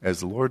as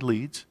the Lord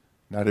leads.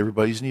 Not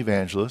everybody's an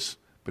evangelist,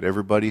 but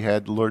everybody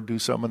had the Lord do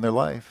something in their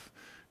life.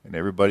 And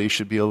everybody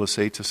should be able to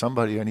say to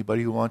somebody,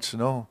 anybody who wants to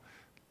know,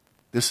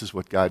 this is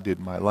what God did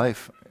in my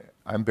life.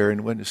 I'm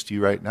bearing witness to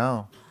you right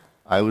now.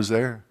 I was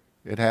there.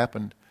 It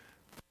happened.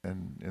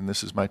 And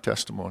this is my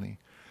testimony.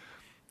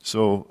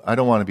 So I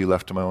don't want to be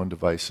left to my own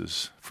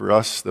devices. For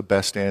us, the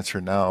best answer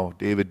now,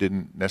 David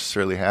didn't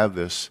necessarily have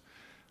this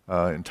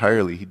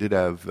entirely. He did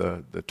have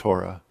the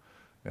Torah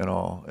and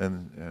all,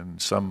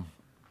 and some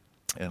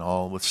and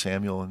all with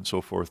Samuel and so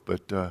forth.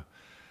 But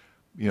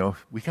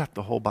we got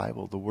the whole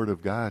Bible, the Word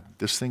of God.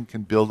 This thing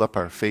can build up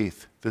our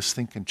faith. This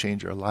thing can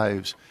change our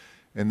lives.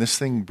 And this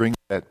thing brings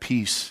that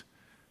peace.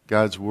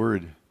 God's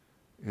Word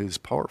is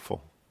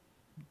powerful,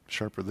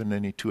 sharper than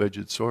any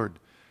two-edged sword.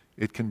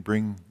 It can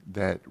bring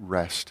that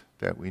rest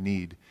that we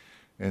need.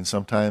 And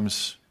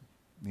sometimes,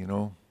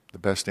 the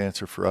best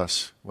answer for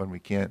us when we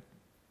can't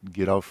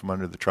get out from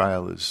under the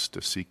trial is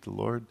to seek the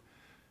Lord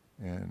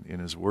and in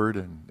his Word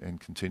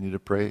and continue to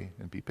pray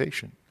and be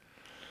patient.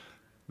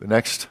 The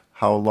next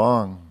how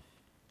long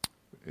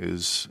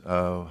is,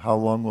 how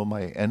long will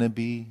my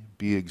enemy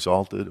be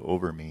exalted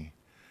over me?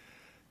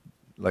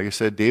 Like I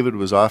said, David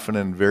was often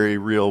in very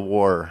real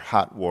war,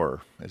 hot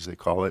war, as they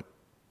call it.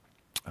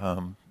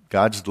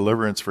 God's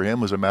deliverance for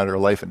him was a matter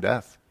of life and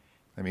death.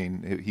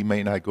 He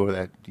may not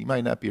he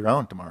might not be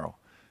around tomorrow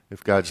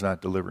if God's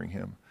not delivering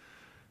him.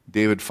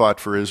 David fought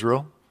for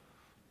Israel.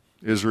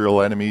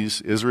 Israel's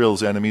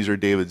enemies are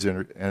David's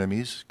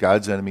enemies.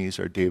 God's enemies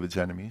are David's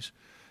enemies.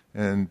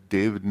 And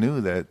David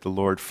knew that the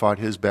Lord fought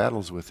his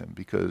battles with him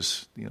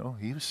because,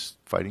 he was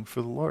fighting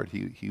for the Lord.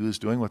 He was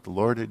doing what the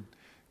Lord had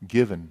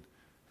given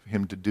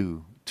him to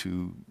do,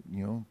 to,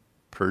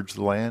 purge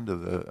the land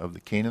of the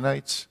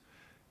Canaanites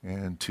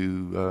and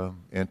to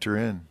enter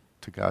in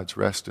to God's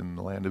rest in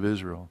the land of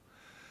Israel.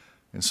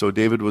 And so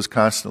David was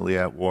constantly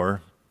at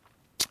war.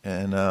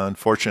 And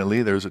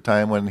unfortunately, there was a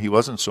time when he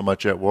wasn't so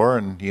much at war,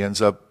 and he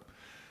ends up,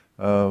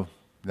 not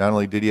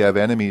only did he have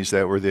enemies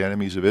that were the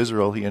enemies of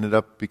Israel, he ended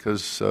up,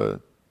 because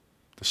the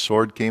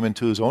sword came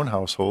into his own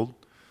household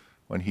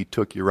when he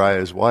took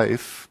Uriah's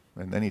wife,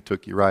 and then he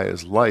took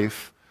Uriah's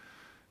life.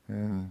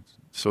 And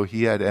so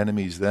he had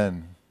enemies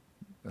then,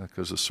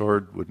 because the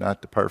sword would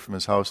not depart from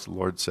his house, the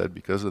Lord said,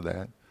 because of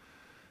that.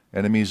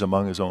 Enemies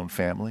among his own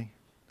family,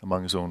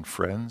 among his own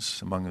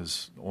friends, among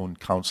his own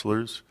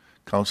counselors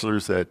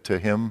that to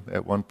him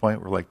at one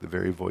point were like the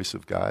very voice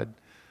of God.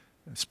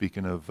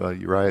 Speaking of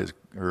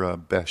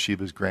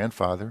Bathsheba's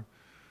grandfather,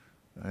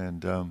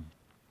 and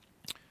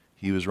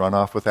he was run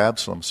off with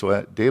Absalom.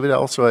 So David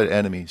also had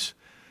enemies.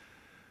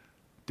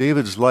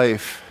 David's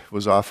life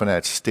was often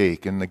at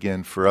stake, and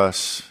again, for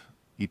us,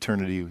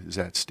 eternity is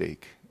at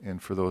stake,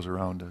 and for those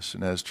around us.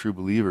 And as true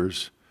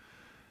believers,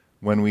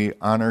 when we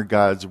honor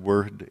God's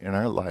word in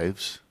our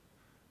lives,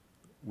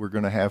 we're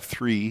going to have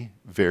three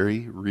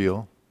very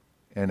real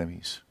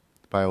enemies.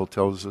 The Bible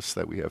tells us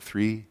that we have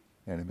three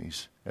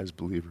enemies as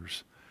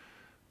believers: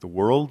 the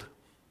world,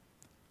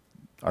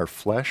 our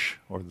flesh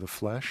or the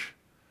flesh,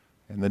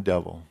 and the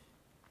devil.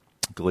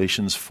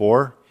 Galatians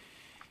 4,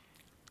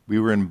 we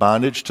were in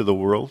bondage to the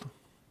world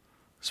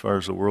as far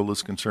as the world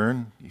is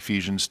concerned.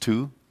 Ephesians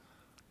 2,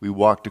 we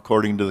walked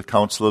according to the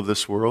counsel of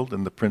this world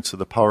and the prince of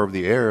the power of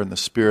the air and the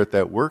spirit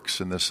that works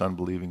in this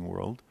unbelieving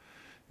world.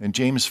 In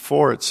James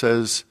 4, it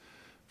says,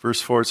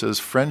 verse 4, it says,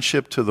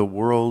 friendship to the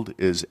world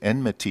is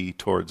enmity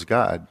towards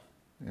God.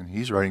 And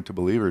he's writing to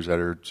believers that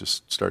are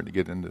just starting to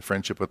get into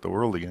friendship with the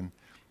world again.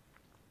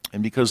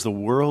 And because the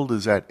world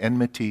is at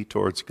enmity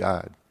towards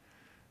God,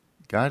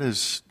 God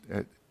is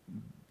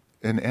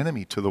an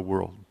enemy to the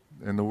world,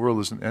 and the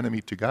world is an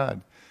enemy to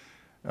God.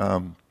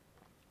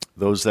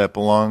 Those that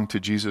belong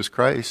to Jesus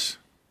Christ,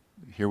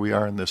 here we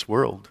are in this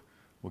world.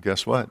 Well,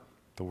 guess what?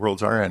 The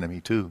world's our enemy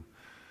too.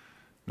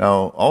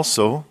 Now,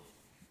 also,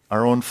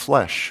 our own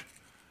flesh.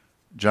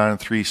 John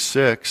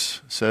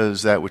 3:6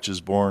 says that which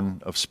is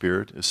born of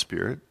spirit is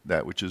spirit,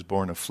 that which is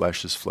born of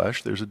flesh is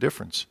flesh. There's a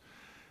difference.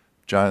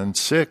 John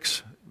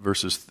 6,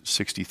 verses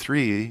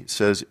 63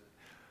 says,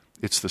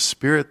 it's the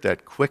spirit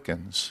that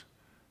quickens,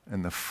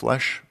 and the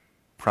flesh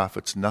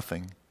profits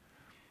nothing.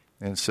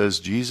 And it says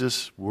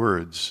Jesus'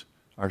 words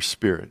are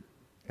spirit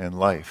and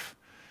life.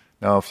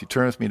 Now, if you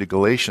turn with me to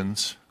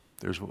Galatians,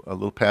 there's a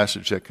little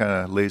passage that kind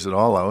of lays it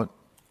all out.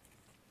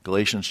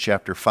 Galatians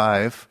chapter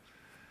 5,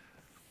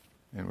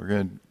 and we're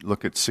going to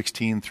look at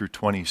 16 through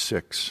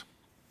 26.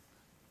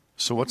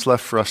 So what's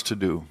left for us to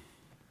do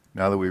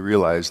now that we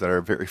realize that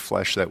our very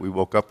flesh that we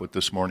woke up with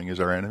this morning is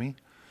our enemy?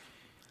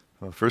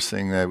 Well, the first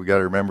thing that we got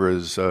to remember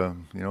is,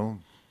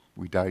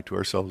 we die to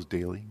ourselves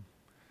daily.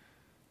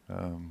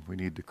 We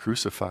need to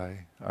crucify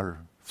our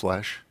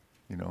flesh.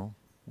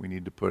 We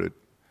need to put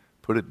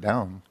it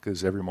down,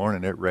 because every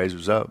morning it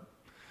rises up.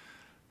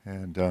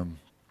 And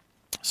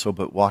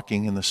but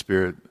walking in the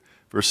Spirit.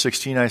 Verse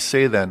 16, I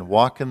say then,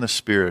 walk in the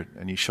Spirit,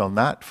 and ye shall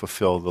not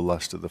fulfill the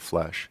lust of the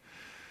flesh.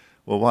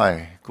 Well,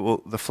 why?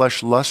 Well, the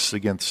flesh lusts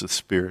against the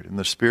Spirit, and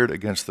the Spirit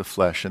against the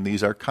flesh, and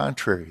these are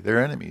contrary.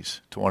 They're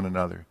enemies to one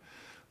another,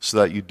 so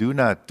that you do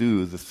not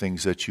do the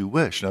things that you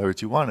wish. In other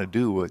words, you want to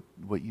do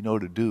what you know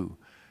to do.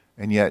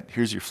 And yet,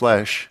 here's your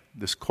flesh,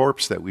 this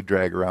corpse that we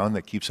drag around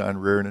that keeps on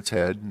rearing its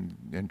head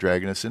and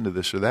dragging us into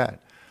this or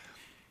that.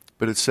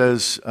 But it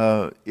says,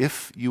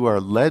 if you are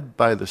led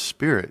by the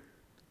Spirit,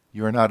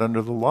 you are not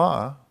under the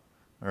law.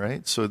 All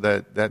right? So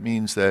that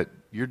means that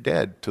you're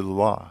dead to the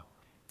law.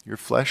 Your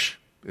flesh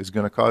is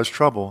going to cause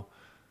trouble,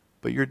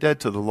 but you're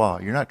dead to the law.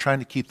 You're not trying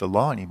to keep the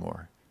law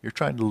anymore. You're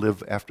trying to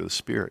live after the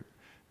Spirit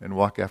and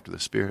walk after the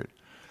Spirit.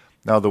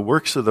 Now, the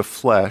works of the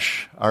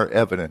flesh are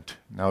evident.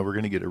 Now, we're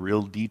going to get a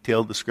real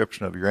detailed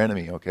description of your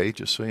enemy, okay?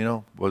 Just so you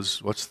know,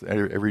 what's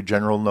every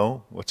general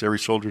know? What's every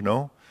soldier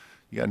know?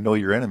 You got to know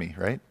your enemy,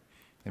 right?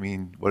 I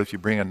mean, what if you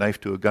bring a knife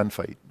to a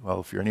gunfight?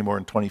 Well, if you're any more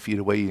than 20 feet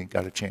away, you ain't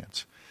got a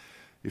chance.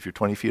 If you're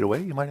 20 feet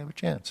away, you might have a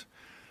chance.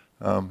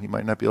 You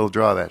might not be able to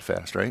draw that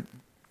fast, right?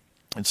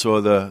 And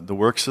so the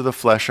works of the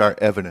flesh are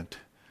evident,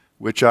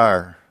 which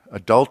are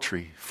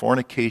adultery,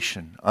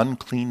 fornication,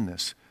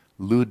 uncleanness,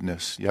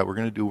 lewdness. Yeah, we're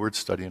going to do word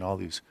study in all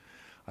these.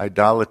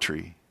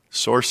 Idolatry,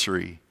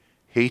 sorcery,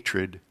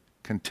 hatred,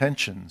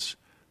 contentions,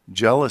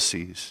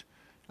 jealousies,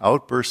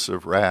 outbursts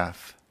of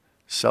wrath,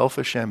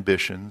 selfish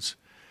ambitions,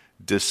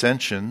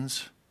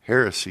 dissensions,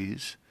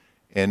 heresies,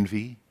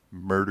 envy,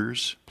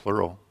 murders,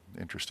 plural,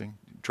 interesting,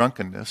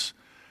 drunkenness,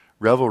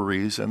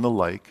 revelries, and the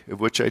like, of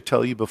which I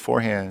tell you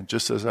beforehand,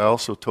 just as I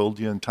also told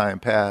you in time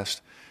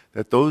past,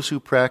 that those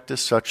who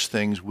practice such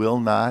things will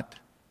not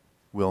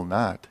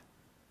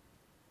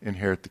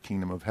inherit the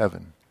kingdom of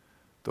heaven.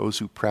 Those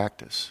who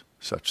practice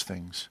such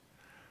things.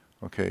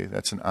 Okay,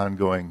 that's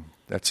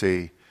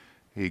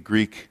a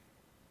Greek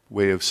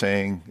way of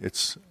saying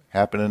it's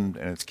happening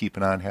and it's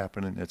keeping on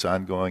happening. It's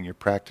ongoing. You're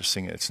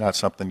practicing it. It's not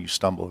something you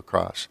stumble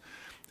across.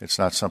 It's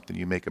not something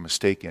you make a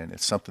mistake in.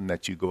 It's something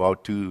that you go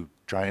out to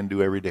try and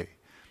do every day.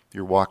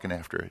 You're walking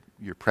after it.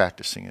 You're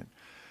practicing it.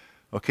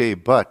 Okay,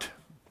 but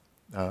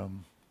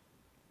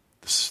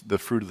the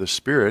fruit of the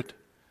Spirit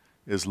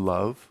is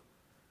love,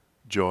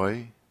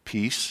 joy,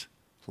 peace,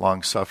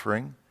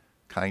 long-suffering,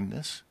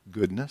 kindness,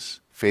 goodness,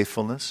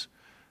 faithfulness,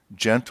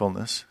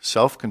 gentleness,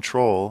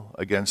 self-control.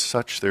 Against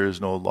such there is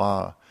no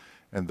law.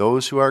 And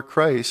those who are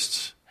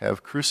Christ's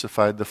have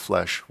crucified the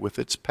flesh with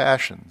its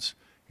passions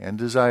and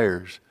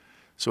desires.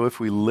 So if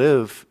we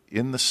live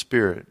in the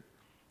Spirit,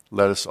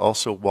 let us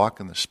also walk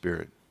in the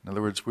Spirit. In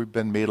other words, we've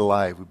been made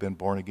alive. We've been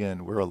born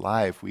again. We're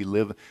alive. We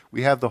live.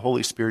 We have the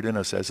Holy Spirit in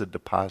us as a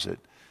deposit.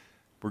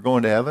 We're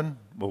going to heaven.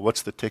 Well,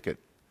 what's the ticket?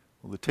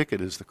 Well, the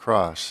ticket is the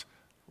cross.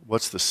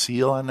 What's the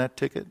seal on that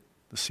ticket?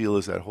 The seal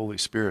is that Holy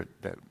Spirit,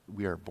 that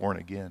we are born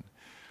again.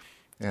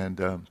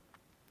 And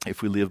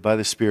if we live by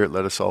the Spirit,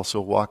 let us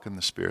also walk in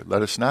the Spirit.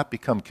 Let us not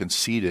become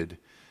conceited,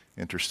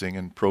 interesting,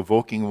 and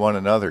provoking one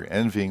another,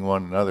 envying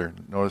one another.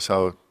 Notice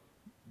how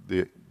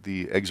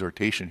the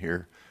exhortation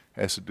here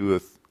has to do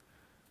with,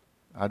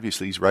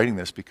 obviously he's writing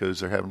this because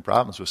they're having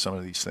problems with some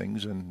of these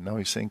things, and now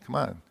he's saying, come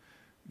on,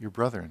 you're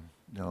brethren.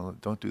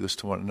 Don't do this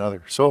to one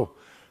another. So,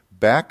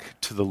 back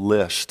to the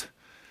list.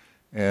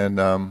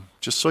 And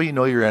just so you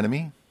know your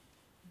enemy,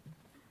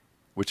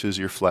 which is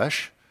your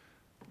flesh,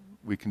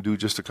 we can do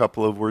just a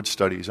couple of word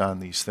studies on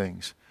these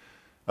things.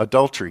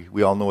 Adultery,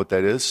 we all know what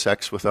that is,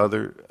 sex with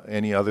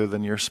any other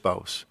than your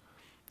spouse.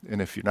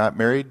 And if you're not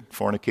married,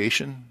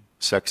 fornication,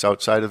 sex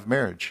outside of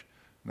marriage.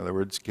 In other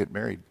words, get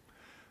married.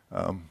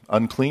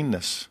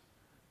 Uncleanness,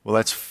 well,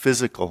 that's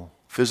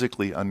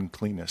physically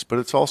uncleanness, but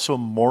it's also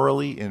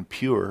morally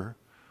impure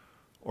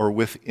or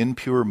with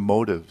impure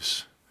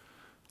motives.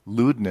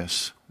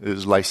 Lewdness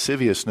is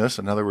lasciviousness,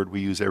 another word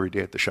we use every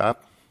day at the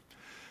shop.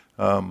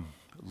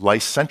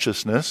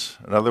 Licentiousness,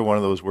 another one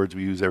of those words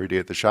we use every day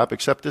at the shop,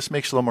 except this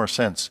makes a little more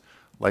sense.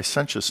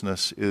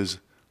 Licentiousness is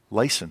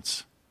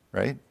license,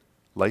 right?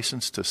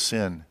 License to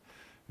sin.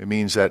 It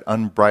means that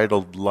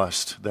unbridled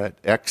lust, that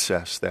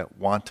excess, that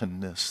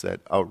wantonness,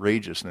 that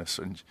outrageousness,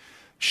 and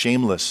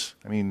shameless.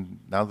 I mean,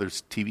 now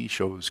there's TV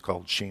shows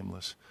called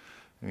Shameless.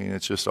 I mean,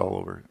 it's just all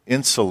over.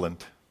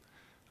 Insolent.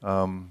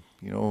 Fun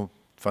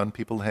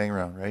people to hang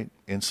around, right?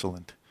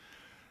 Insolent.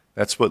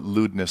 That's what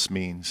lewdness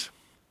means.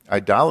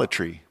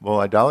 Idolatry. Well,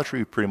 idolatry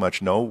we pretty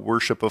much know.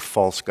 Worship of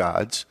false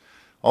gods.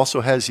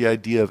 Also has the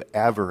idea of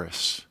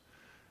avarice.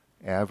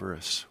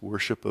 Avarice.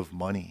 Worship of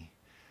money.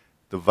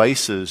 The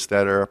vices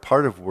that are a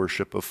part of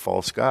worship of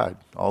false god.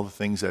 All the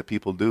things that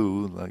people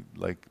do,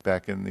 like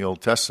back in the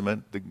Old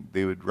Testament,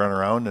 they would run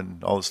around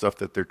and all the stuff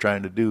that they're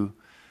trying to do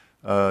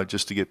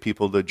just to get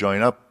people to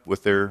join up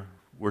with their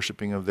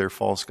worshiping of their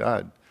false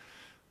god.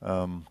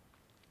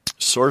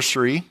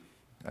 Sorcery,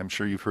 I'm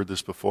sure you've heard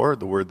this before.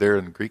 The word there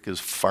in Greek is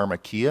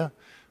pharmakia,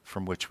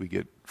 from which we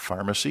get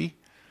pharmacy.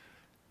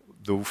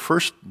 The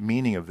first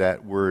meaning of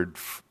that word,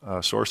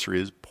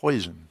 sorcery, is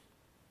poison.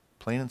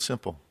 Plain and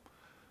simple.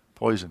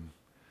 Poison.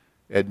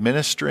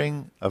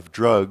 Administering of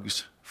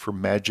drugs for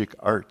magic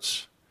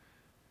arts,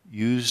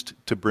 used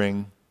to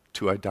bring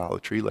to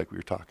idolatry, like we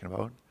were talking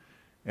about,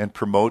 and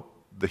promote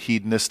the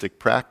hedonistic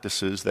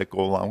practices that go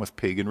along with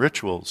pagan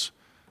rituals.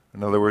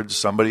 In other words,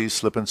 somebody's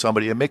slipping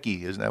somebody a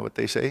Mickey. Isn't that what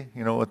they say?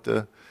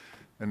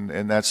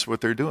 And that's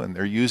what they're doing.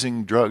 They're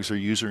using drugs. They're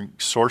using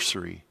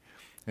sorcery.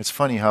 It's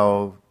funny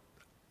how,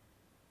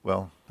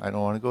 well, I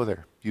don't want to go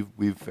there.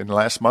 We've in the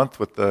last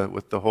month with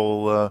the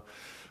whole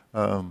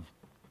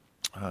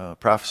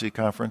prophecy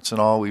conference and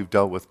all, we've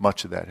dealt with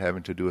much of that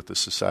having to do with the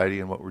society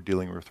and what we're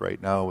dealing with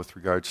right now with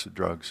regards to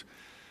drugs.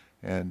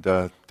 And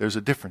there's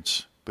a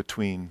difference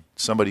between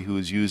somebody who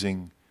is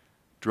using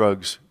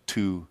drugs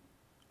to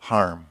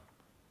harm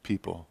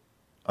people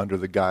under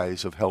the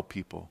guise of help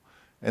people.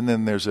 And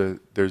then there's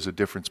a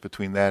difference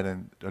between that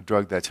and a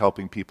drug that's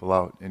helping people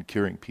out and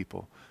curing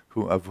people,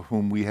 of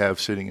whom we have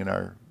sitting in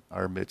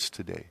our midst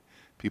today.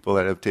 People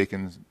that have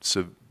taken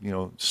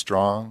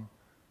strong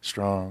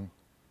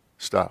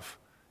stuff,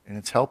 and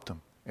it's helped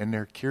them, and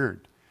they're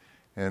cured.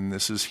 And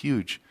this is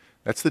huge.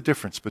 That's the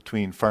difference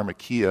between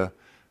pharmakia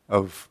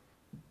of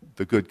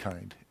the good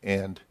kind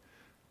and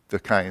the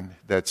kind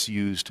that's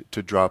used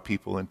to draw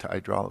people into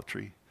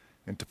idolatry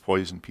and to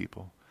poison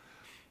people.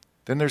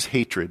 Then there's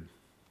hatred,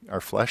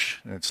 our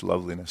flesh and its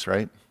loveliness,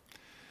 right?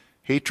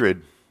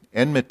 Hatred,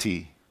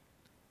 enmity,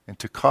 and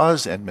to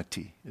cause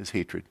enmity is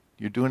hatred.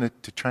 You're doing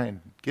it to try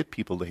and get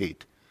people to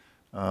hate.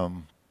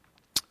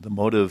 The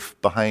motive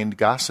behind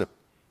gossip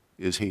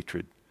is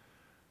hatred.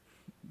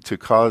 To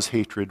cause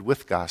hatred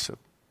with gossip.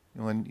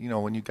 When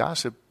you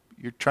gossip,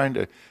 you're trying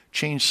to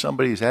change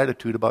somebody's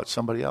attitude about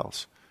somebody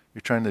else.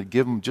 You're trying to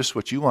give them just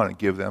what you want to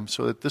give them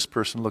so that this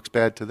person looks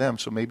bad to them.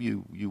 So maybe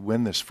you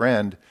win this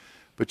friend,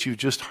 but you've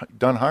just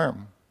done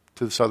harm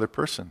to this other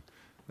person.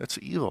 That's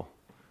evil.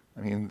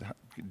 I mean,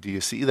 do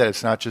you see that?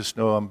 It's not just,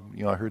 I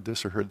heard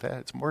this or heard that.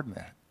 It's more than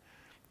that.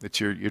 That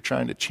you're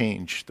trying to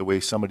change the way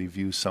somebody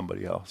views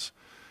somebody else.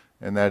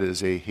 And that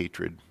is a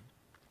hatred.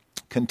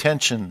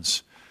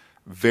 Contentions.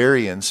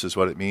 Variance is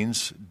what it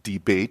means.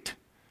 Debate,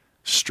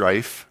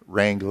 strife,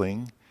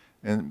 wrangling.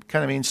 And it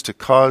kind of means to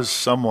cause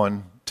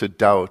someone to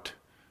doubt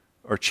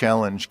or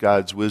challenge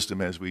God's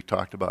wisdom, as we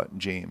talked about in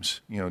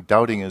James.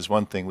 Doubting is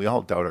one thing. We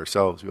all doubt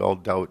ourselves. We all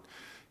doubt,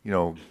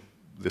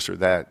 this or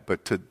that.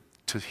 But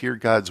to hear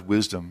God's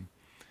wisdom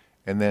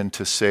and then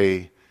to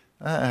say,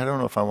 I don't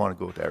know if I want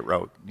to go that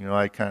route.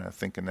 I kind of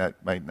thinking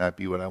that might not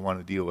be what I want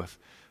to deal with.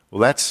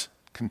 Well, that's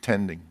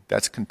contending.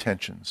 That's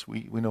contentions.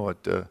 We know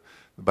what the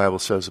Bible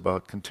says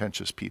about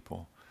contentious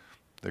people.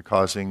 They're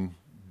causing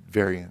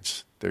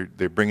variance.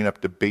 They're bringing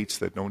up debates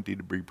that don't need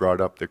to be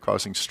brought up. They're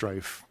causing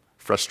strife,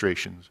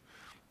 frustrations.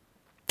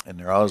 And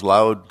they're always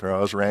loud. They're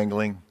always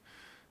wrangling.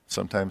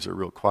 Sometimes they're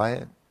real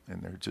quiet.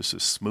 And they're just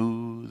as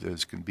smooth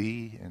as can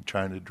be and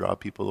trying to draw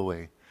people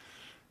away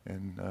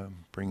and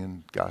bring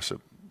in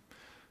gossip.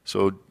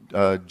 So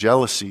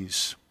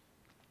jealousies,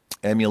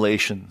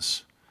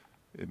 emulations,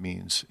 it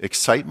means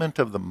excitement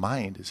of the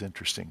mind is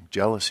interesting.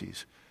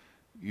 Jealousies.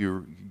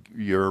 You're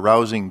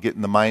arousing,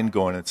 getting the mind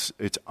going.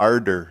 It's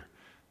ardor,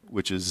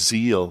 which is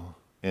zeal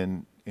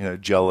in a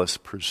jealous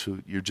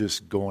pursuit. You're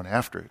just going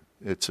after it.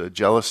 It's a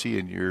jealousy,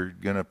 and you're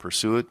going to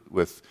pursue it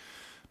with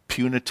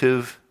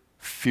punitive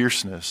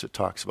fierceness. It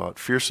talks about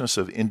fierceness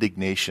of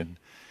indignation,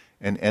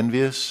 and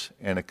envious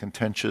and a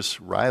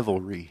contentious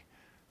rivalry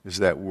is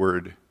that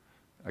word.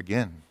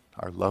 Again,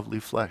 our lovely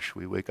flesh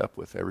we wake up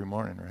with every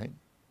morning, right?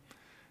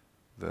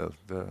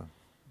 The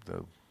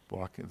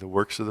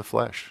works of the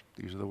flesh.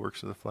 These are the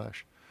works of the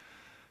flesh.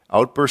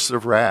 Outbursts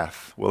of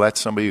wrath. Well,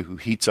 that's somebody who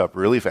heats up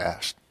really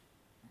fast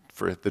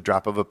for the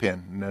drop of a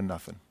pin and then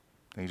nothing.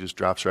 And he just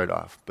drops right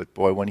off. But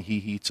boy, when he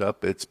heats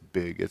up, it's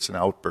big. It's an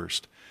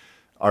outburst.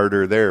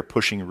 Ardor there,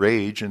 pushing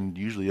rage, and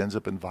usually ends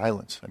up in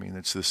violence. I mean,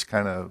 it's this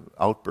kind of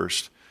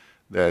outburst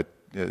that,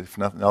 if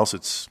nothing else,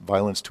 it's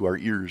violence to our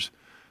ears,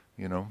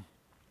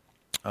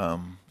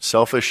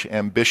 selfish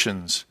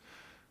ambitions,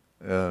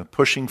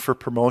 pushing for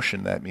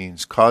promotion, that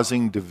means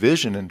causing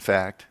division, in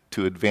fact,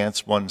 to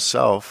advance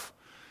oneself.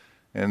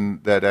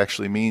 And that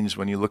actually means,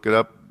 when you look it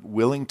up,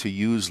 willing to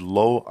use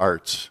low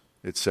arts,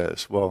 it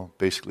says. Well,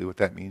 basically what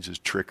that means is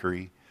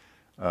trickery,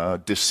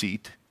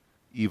 deceit,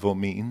 evil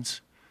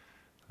means.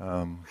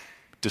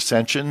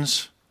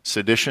 Dissensions,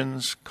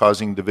 seditions,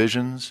 causing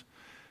divisions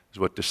is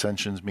what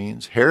dissensions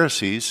means.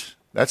 Heresies,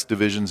 that's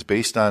divisions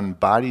based on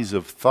bodies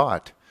of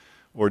thought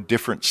or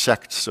different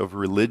sects of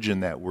religion,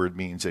 that word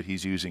means, that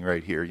he's using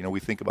right here. We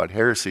think about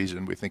heresies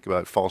and we think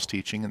about false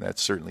teaching, and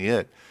that's certainly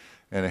it.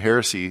 And a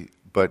heresy,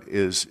 but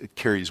it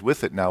carries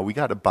with it now, we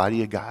got a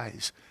body of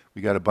guys.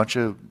 We got a bunch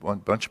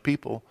of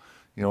people,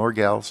 or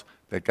gals,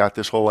 that got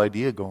this whole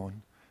idea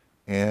going.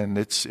 And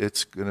it's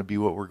going to be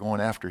what we're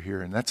going after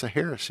here, and that's a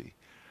heresy.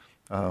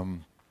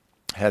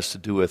 Has to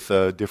do with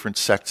different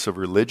sects of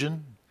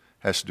religion,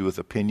 has to do with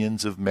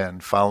opinions of men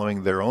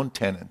following their own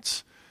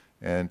tenets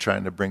and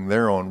trying to bring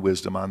their own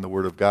wisdom on the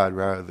Word of God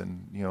rather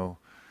than,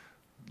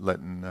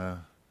 letting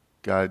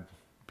God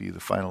be the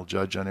final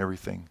judge on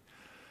everything.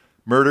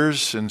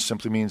 Murders, and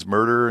simply means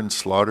murder and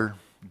slaughter.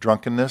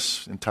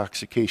 Drunkenness,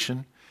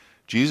 intoxication.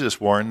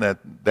 Jesus warned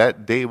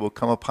that day will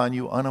come upon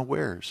you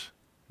unawares.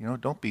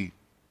 Don't be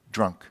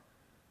drunk.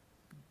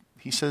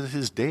 He says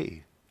his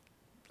day,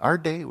 our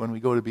day when we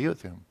go to be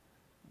with him,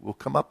 will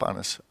come up on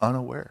us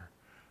unaware.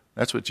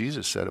 That's what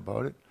Jesus said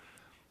about it.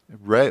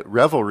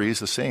 Revelry is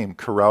the same.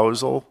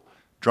 Carousal,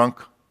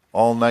 drunk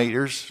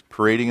all-nighters,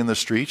 parading in the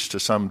streets to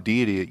some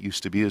deity, it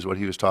used to be, is what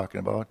he was talking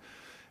about.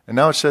 And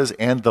now it says,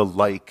 and the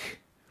like.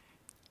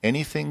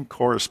 Anything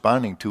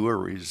corresponding to or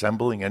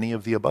resembling any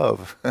of the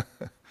above.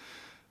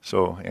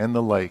 So, and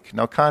the like.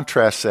 Now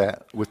contrast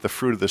that with the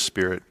fruit of the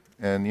Spirit.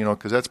 And,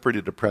 because that's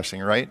pretty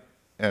depressing, right?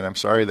 And I'm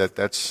sorry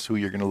that's who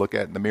you're going to look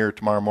at in the mirror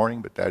tomorrow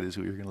morning, but that is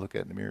who you're going to look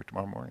at in the mirror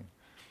tomorrow morning.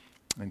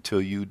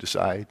 Until you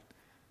decide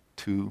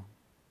to,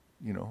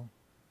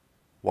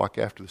 walk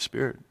after the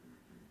Spirit.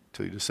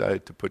 Until you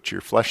decide to put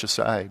your flesh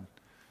aside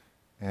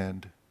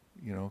and,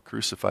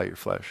 crucify your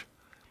flesh.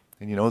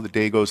 And, the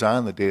day goes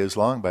on, the day is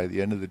long. By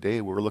the end of the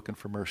day, we're looking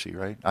for mercy,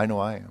 right? I know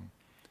I am.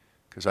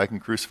 Because I can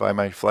crucify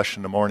my flesh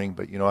in the morning,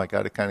 but, I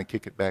got to kind of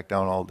kick it back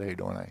down all day,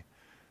 don't I?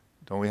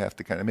 Don't we have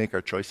to kind of make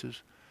our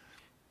choices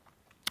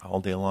all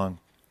day long?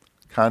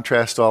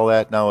 Contrast all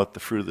that now with the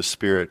fruit of the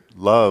Spirit.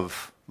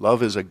 Love.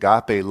 Love is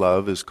agape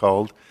love, is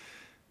called.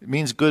 It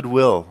means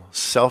goodwill,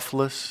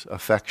 selfless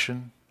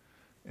affection,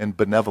 and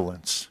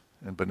benevolence.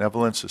 And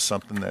benevolence is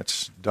something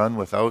that's done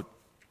without,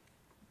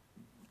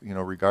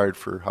 regard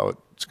for how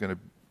it's going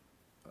to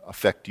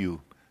affect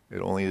you. It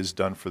only is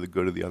done for the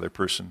good of the other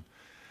person.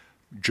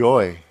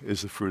 Joy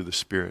is the fruit of the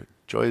Spirit.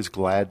 Joy is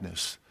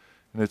gladness.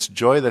 And it's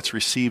joy that's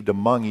received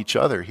among each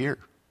other here.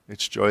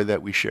 It's joy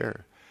that we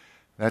share.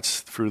 That's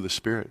the fruit of the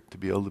Spirit, to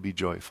be able to be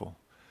joyful.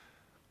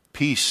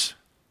 Peace.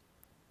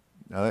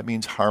 Now that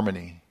means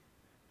harmony.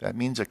 That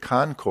means a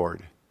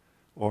concord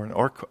or an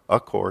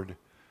accord.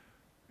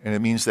 And it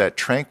means that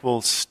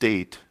tranquil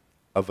state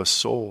of a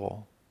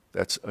soul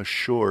that's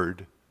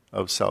assured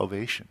of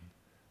salvation.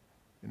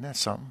 Isn't that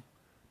something?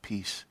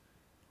 Peace.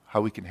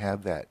 How we can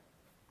have that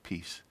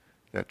peace,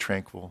 that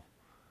tranquil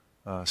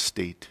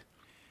state.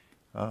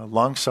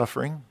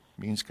 Long-suffering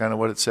means kind of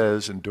what it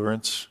says: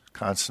 endurance,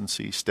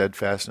 constancy,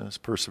 steadfastness,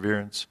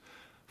 perseverance,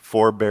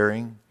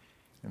 forbearing,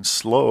 and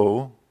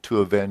slow to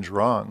avenge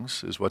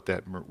wrongs is what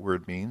that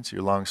word means.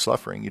 You're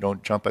long-suffering. You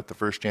don't jump at the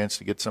first chance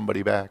to get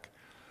somebody back.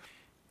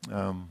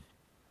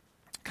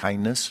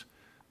 Kindness,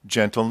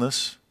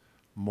 gentleness,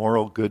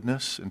 moral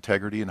goodness,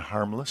 integrity, and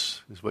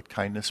harmless is what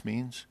kindness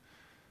means.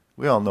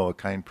 We all know a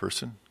kind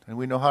person, and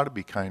we know how to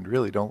be kind,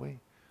 really, don't we?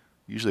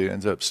 Usually it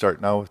ends up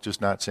starting out with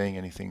just not saying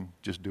anything,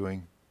 just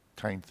doing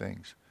kind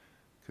things.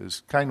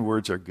 Because kind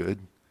words are good,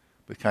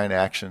 but kind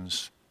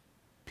actions,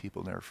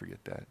 people never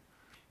forget that.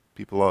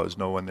 People always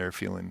know when they're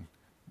feeling,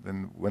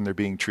 when they're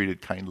being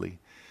treated kindly.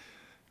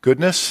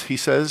 Goodness, he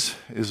says,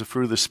 is a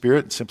fruit of the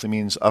Spirit. It simply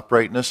means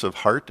uprightness of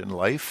heart and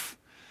life.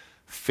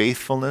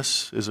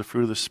 Faithfulness is a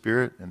fruit of the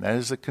Spirit, and that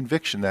is a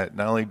conviction that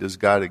not only does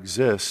God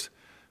exist,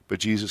 but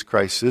Jesus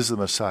Christ is the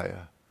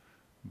Messiah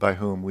by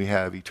whom we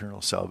have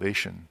eternal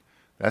salvation.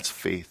 That's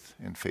faith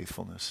and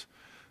faithfulness.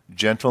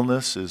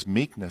 Gentleness is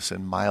meekness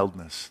and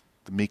mildness.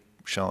 The meek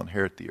shall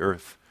inherit the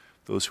earth,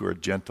 those who are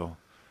gentle.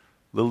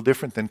 A little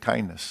different than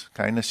kindness.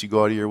 Kindness, you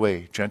go out of your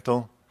way.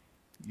 Gentle,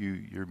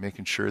 you're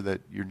making sure that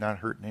you're not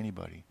hurting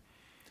anybody.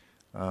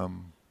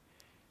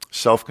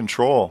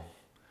 Self-control,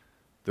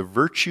 the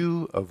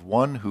virtue of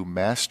one who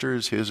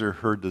masters his or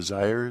her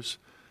desires,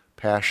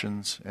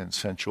 passions, and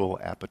sensual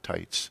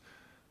appetites.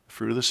 The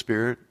fruit of the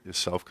Spirit is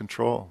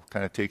self-control.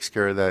 Kind of takes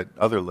care of that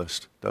other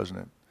list, doesn't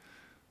it?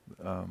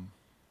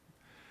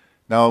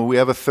 Now we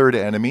have a third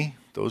enemy.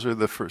 Those are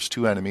the first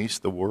two enemies,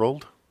 the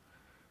world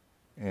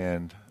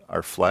and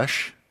our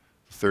flesh.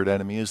 The third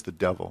enemy is the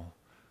devil.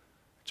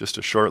 Just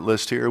a short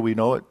list here, we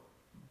know it.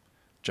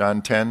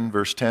 John 10,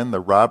 verse 10, the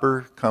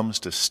robber comes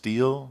to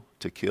steal,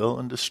 to kill,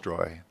 and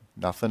destroy.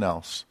 Nothing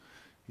else.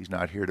 He's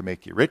not here to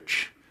make you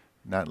rich,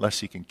 not unless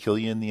he can kill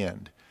you in the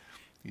end.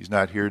 He's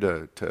not here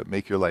to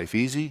make your life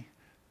easy,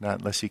 not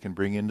unless he can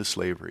bring you into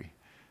slavery.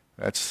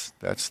 That's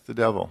the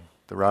devil.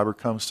 The robber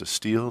comes to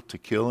steal, to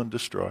kill, and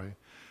destroy.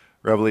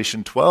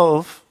 Revelation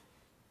 12,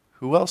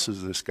 who else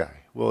is this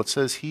guy? Well, it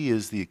says he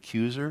is the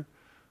accuser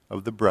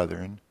of the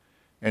brethren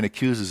and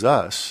accuses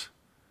us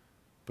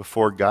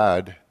before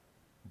God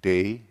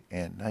day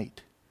and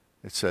night.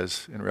 It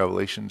says in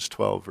Revelations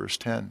 12, verse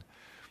 10,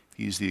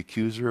 he's the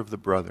accuser of the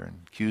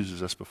brethren,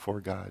 accuses us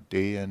before God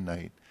day and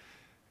night.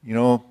 You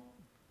know,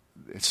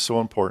 it's so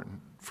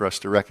important for us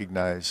to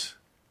recognize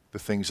the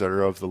things that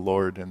are of the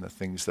Lord and the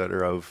things that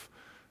are of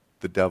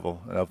the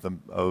devil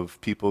and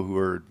of people who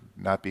are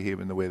not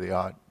behaving the way they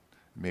ought.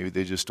 Maybe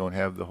they just don't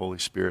have the Holy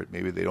Spirit.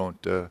 Maybe they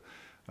don't.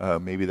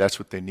 Maybe that's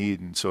what they need.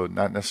 And so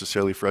not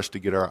necessarily for us to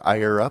get our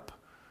ire up,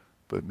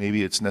 but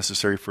maybe it's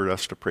necessary for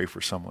us to pray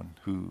for someone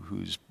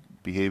who's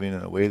behaving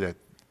in a way that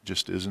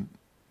just isn't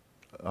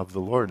of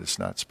the Lord. It's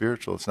not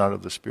spiritual. It's not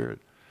of the Spirit.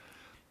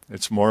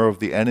 It's more of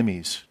the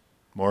enemies,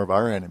 more of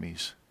our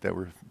enemies that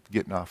we're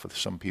getting off with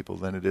some people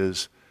than it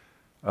is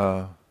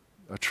a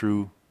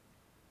true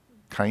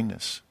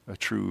kindness, a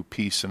true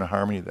peace and a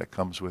harmony that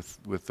comes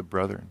with the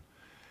brethren.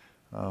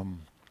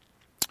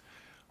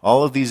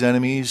 All of these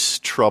enemies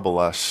trouble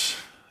us,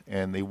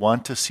 and they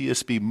want to see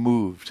us be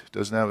moved.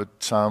 Doesn't have a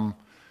Psalm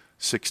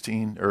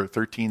 16 or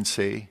 13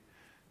 say?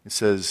 It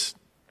says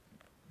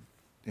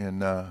in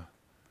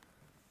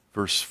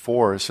verse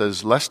 4, it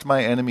says, lest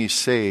my enemies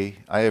say,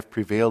 I have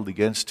prevailed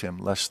against him,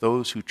 lest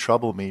those who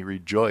trouble me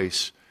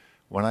rejoice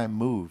when I'm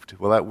moved.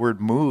 Well, that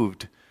word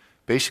moved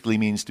basically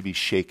means to be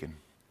shaken,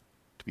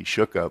 to be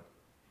shook up,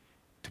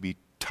 to be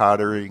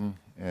tottering,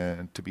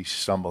 and to be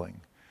stumbling.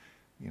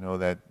 You know,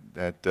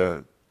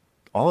 that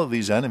all of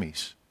these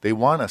enemies, they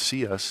want to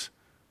see us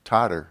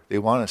totter. They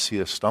want to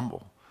see us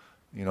stumble.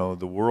 You know,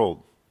 the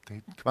world,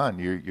 come on,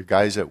 your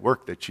guys at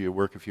work that you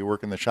work, if you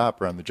work in the shop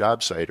or on the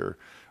job site or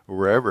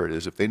wherever it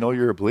is, if they know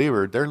you're a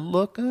believer, they're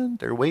looking,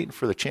 they're waiting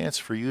for the chance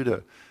for you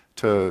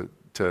to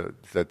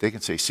that they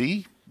can say,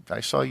 see,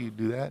 I saw you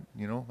do that.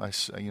 You know,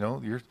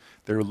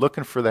 they're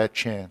looking for that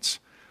chance.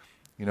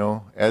 You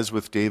know, as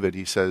with David,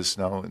 he says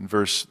now in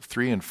verse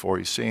 3 and 4,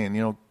 he's saying,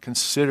 you know,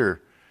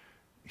 consider,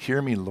 hear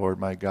me, Lord,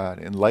 my God,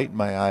 enlighten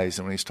my eyes.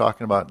 And when he's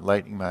talking about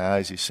enlightening my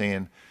eyes, he's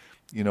saying,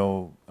 you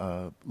know,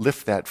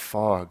 lift that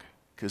fog,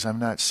 because I'm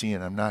not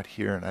seeing, I'm not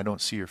hearing, I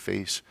don't see your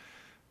face.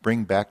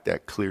 Bring back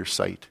that clear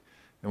sight.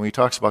 And when he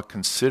talks about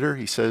consider,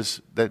 he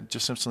says that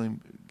just simply,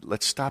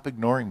 let's stop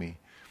ignoring me.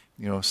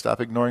 You know, stop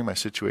ignoring my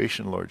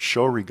situation, Lord.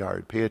 Show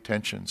regard, pay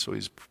attention. So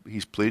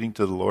he's pleading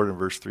to the Lord in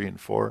verse 3 and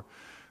 4.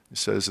 He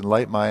says,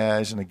 enlighten my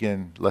eyes, and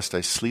again, lest I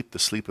sleep the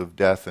sleep of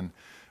death. And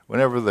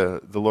whenever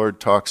the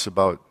Lord talks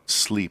about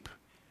sleep,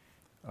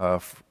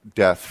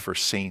 death for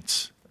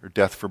saints or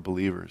death for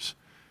believers,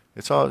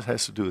 it's all it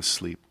has to do with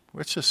sleep.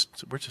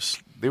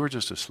 They were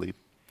just asleep.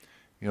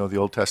 You know, the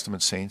Old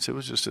Testament saints, it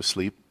was just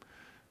asleep.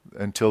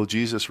 Until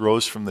Jesus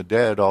rose from the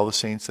dead, all the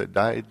saints that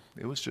died,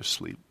 it was just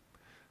sleep.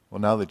 Well,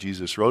 now that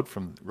Jesus rose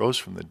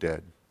from the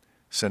dead,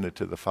 ascended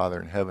to the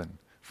Father in heaven,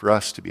 for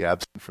us to be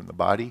absent from the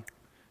body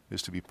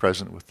is to be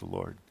present with the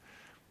Lord.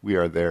 We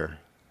are there.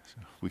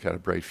 We got a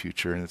bright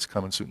future, and it's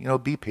coming soon. You know,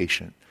 be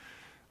patient.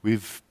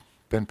 We've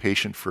been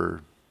patient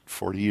for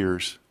 40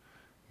 years,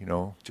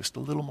 just a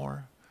little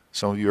more.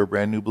 Some of you are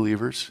brand new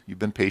believers. You've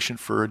been patient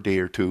for a day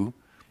or two.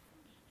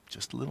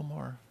 Just a little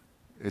more.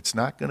 It's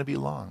not going to be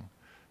long.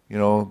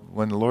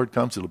 When the Lord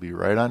comes, it'll be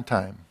right on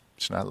time.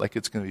 It's not like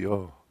it's going to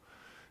be,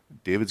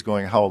 David's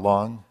going how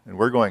long? And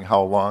we're going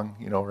how long,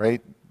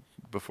 right?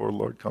 Before the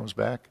Lord comes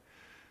back.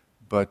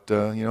 But,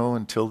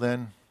 until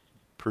then,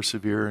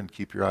 persevere and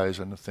keep your eyes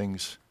on the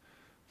things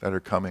that are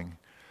coming.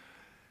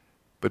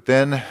 But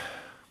then,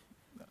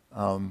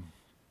 part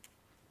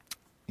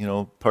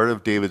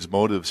of David's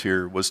motives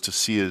here was to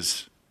see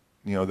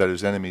that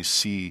his enemies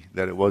see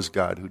that it was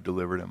God who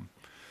delivered him.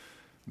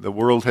 The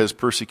world has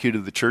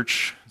persecuted the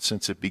church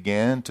since it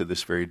began to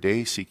this very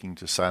day, seeking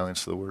to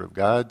silence the word of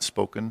God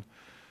spoken,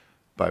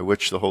 by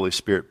which the Holy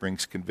Spirit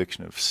brings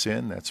conviction of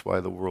sin. That's why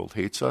the world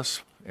hates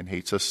us and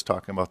hates us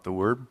talking about the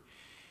word.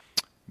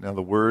 Now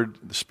the word,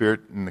 the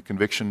Spirit, and the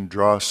conviction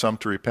draw some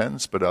to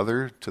repentance, but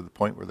other to the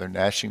point where they're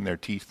gnashing their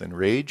teeth in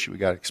rage. We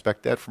got to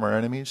expect that from our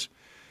enemies.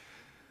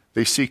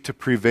 They seek to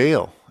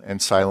prevail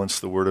and silence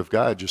the word of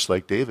God, just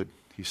like David.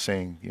 He's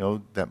saying,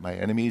 that my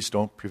enemies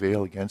don't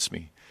prevail against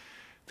me.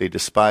 They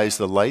despise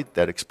the light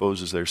that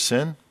exposes their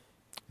sin,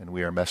 and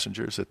we are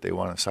messengers that they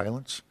want to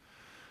silence.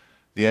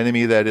 The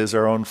enemy that is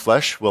our own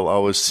flesh will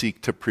always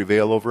seek to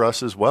prevail over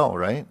us as well,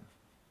 right?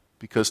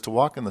 Because to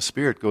walk in the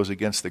Spirit goes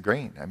against the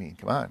grain. I mean,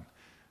 come on.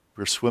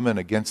 We're swimming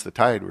against the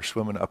tide. We're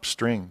swimming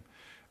upstream.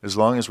 As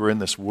long as we're in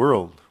this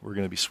world, we're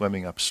going to be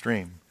swimming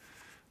upstream.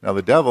 Now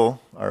the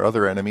devil, our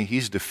other enemy,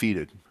 he's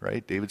defeated,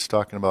 right? David's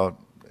talking about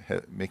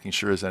making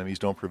sure his enemies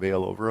don't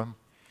prevail over him.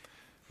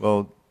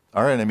 Well,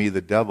 our enemy,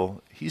 the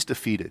devil, he's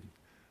defeated.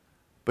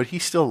 But he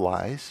still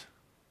lies.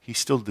 He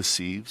still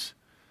deceives.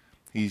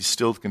 He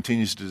still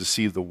continues to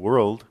deceive the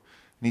world.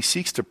 And he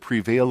seeks to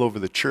prevail over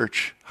the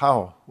church.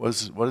 How? What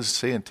does it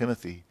say in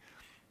Timothy?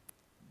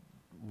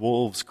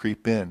 Wolves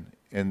creep in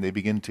and they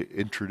begin to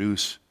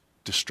introduce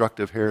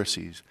destructive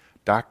heresies,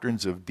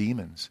 doctrines of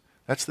demons.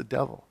 That's the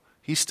devil.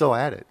 He's still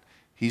at it.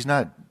 He's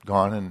not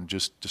gone and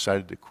just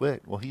decided to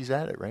quit. Well, he's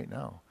at it right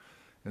now.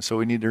 And so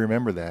we need to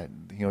remember that.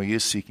 He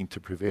is seeking to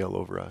prevail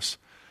over us.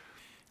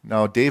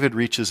 Now, David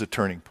reaches a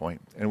turning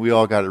point, and we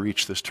all got to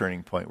reach this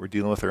turning point. We're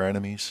dealing with our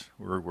enemies.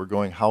 We're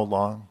going how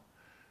long?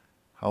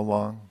 How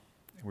long?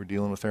 We're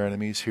dealing with our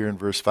enemies here in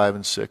verse 5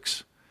 and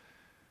 6.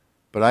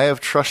 But I have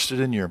trusted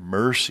in your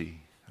mercy.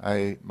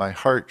 My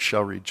heart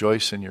shall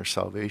rejoice in your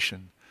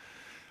salvation.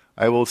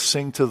 I will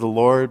sing to the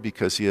Lord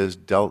because he has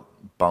dealt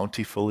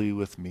bountifully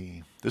with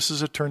me. This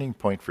is a turning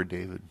point for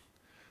David.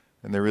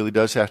 And there really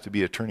does have to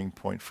be a turning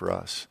point for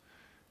us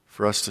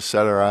to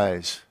set our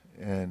eyes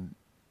and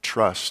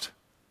trust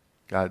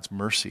God's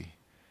mercy.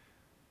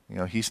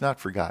 He's not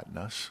forgotten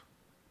us.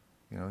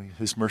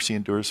 His mercy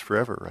endures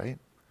forever, right?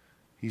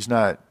 He's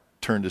not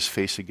turned his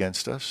face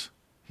against us.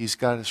 He's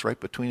got us right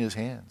between his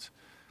hands.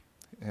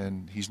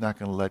 And he's not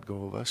going to let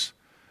go of us.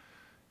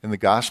 In the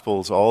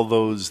Gospels, all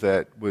those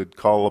that would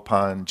call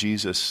upon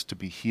Jesus to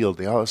be healed,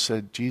 they always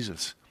said,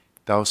 Jesus,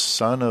 thou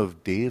son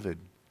of David.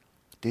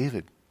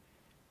 David,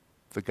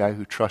 the guy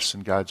who trusts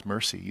in God's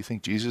mercy. You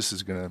think Jesus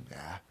is going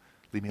to,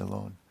 leave me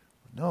alone?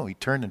 No, he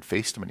turned and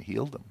faced him and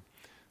healed them.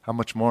 How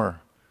much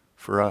more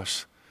for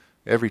us?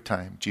 Every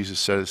time Jesus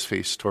set his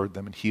face toward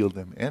them and healed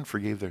them and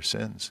forgave their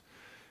sins.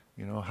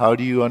 How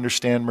do you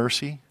understand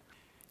mercy?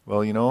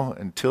 Well,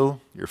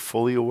 until you're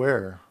fully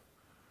aware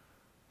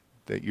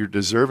that you're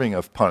deserving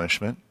of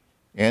punishment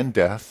and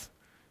death,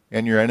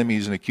 and your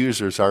enemies and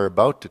accusers are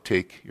about to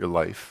take your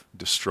life,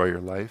 destroy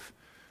your life,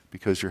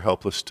 because you're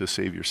helpless to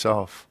save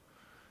yourself,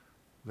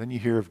 then you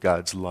hear of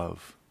God's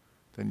love.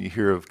 Then you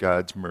hear of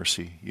God's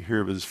mercy. You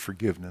hear of his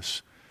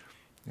forgiveness.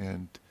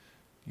 And,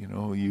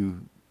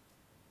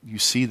 you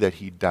see that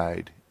he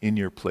died in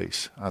your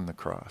place on the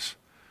cross.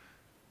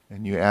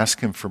 And you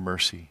ask him for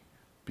mercy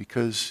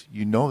because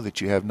you know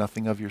that you have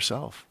nothing of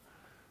yourself.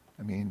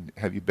 I mean,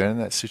 have you been in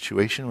that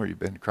situation where you've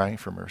been crying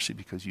for mercy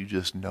because you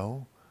just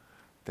know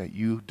that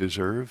you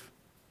deserve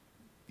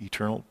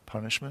eternal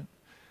punishment?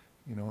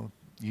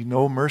 You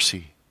know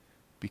mercy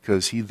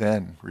because he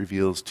then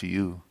reveals to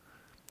you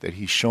that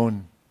he's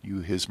shown you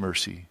his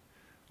mercy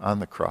on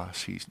the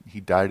cross. He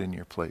died in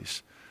your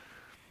place.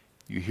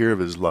 You hear of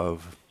his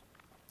love.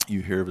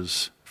 You hear of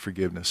his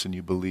forgiveness and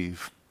you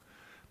believe.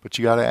 But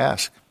you got to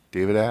ask.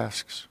 David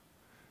asks.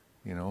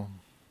 He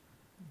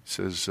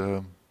says,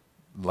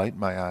 light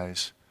my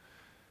eyes.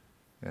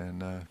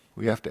 And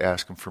we have to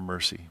ask him for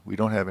mercy. We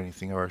don't have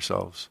anything of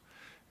ourselves.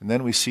 And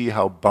then we see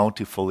how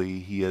bountifully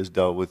he has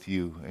dealt with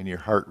you, and your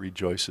heart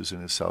rejoices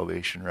in his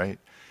salvation, right?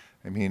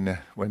 I mean,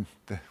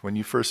 when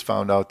you first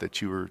found out that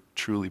you were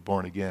truly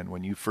born again,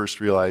 when you first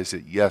realized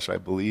that, yes, I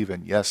believe,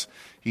 and yes,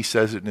 he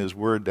says it in his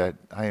word that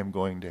I am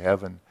going to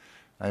heaven.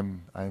 I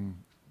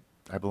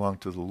belong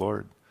to the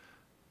Lord.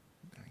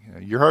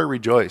 Your heart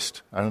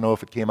rejoiced. I don't know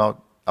if it came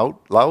out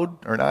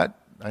loud or not.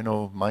 I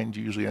know mine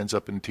usually ends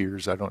up in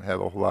tears. I don't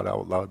have a whole lot of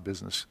out loud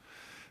business.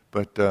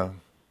 But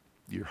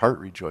your heart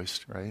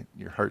rejoiced, right?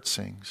 Your heart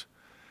sings.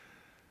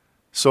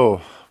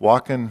 So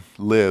walk and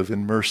live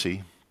in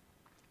mercy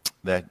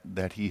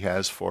that he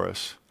has for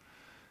us.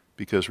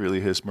 because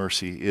really his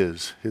mercy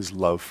is his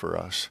love for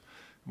us.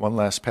 One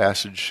last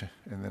passage,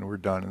 and then we're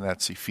done, and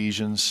that's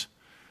Ephesians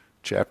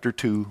chapter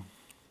 2,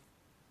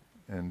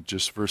 and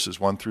just verses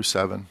 1 through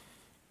 7.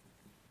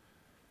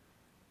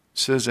 It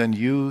says, "And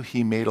you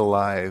he made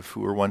alive,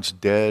 who were once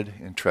dead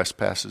in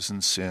trespasses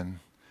and sin,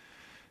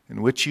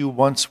 in which you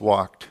once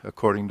walked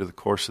according to the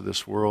course of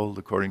this world,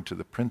 according to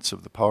the prince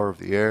of the power of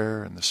the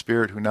air, and the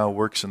spirit who now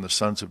works in the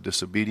sons of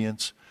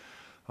disobedience,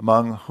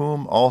 among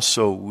whom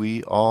also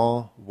we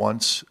all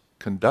once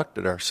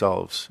conducted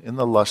ourselves in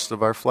the lust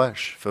of our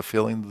flesh,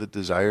 fulfilling the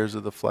desires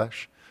of the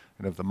flesh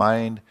and of the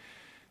mind,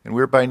 and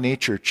we're by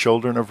nature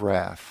children of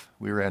wrath.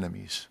 We are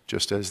enemies,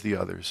 just as the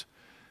others.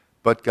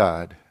 But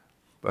God,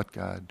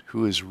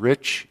 who is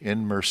rich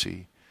in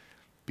mercy,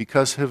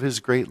 because of his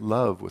great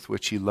love with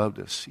which he loved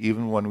us,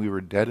 even when we were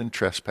dead in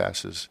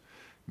trespasses,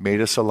 made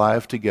us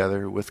alive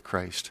together with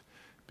Christ,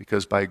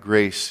 because by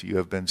grace you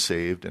have been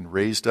saved, and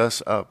raised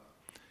us up,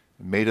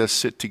 and made us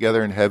sit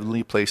together in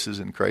heavenly places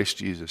in Christ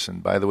Jesus."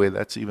 And by the way,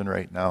 that's even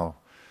right now.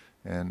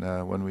 And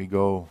when we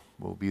go,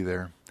 we'll be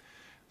there.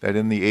 "That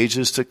in the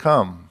ages to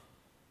come,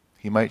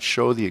 he might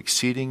show the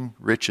exceeding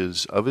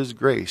riches of his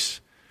grace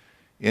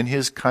in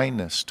his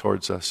kindness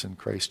towards us in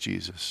Christ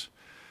Jesus."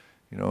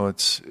 You know,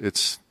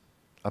 it's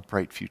a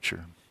bright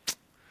future.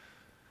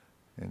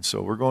 And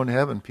so we're going to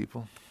heaven,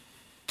 people.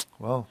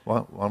 Well,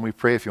 why don't we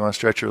pray if you want to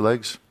stretch your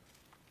legs?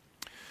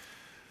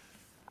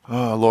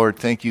 Oh, Lord,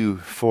 thank you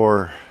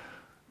for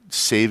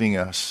saving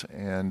us.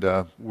 And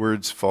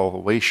words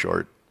fall way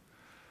short.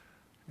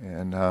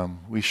 And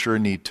we sure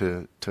need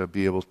to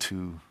be able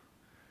to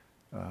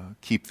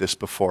keep this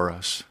before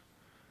us.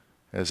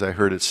 As I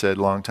heard it said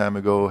a long time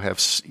ago,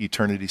 have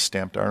eternity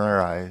stamped on our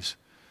eyes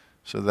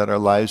so that our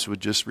lives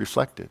would just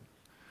reflect it.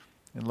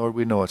 And Lord,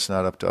 we know it's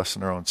not up to us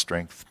in our own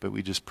strength, but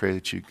we just pray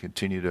that you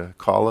continue to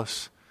call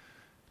us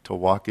to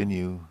walk in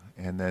you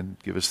and then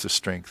give us the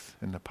strength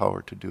and the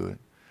power to do it.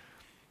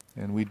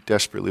 And we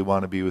desperately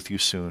want to be with you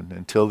soon.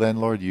 Until then,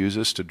 Lord, use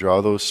us to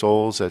draw those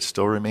souls that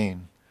still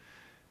remain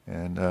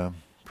and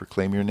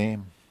proclaim your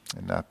name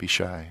and not be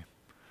shy.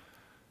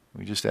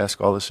 We just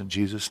ask all this in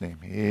Jesus' name.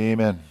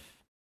 Amen.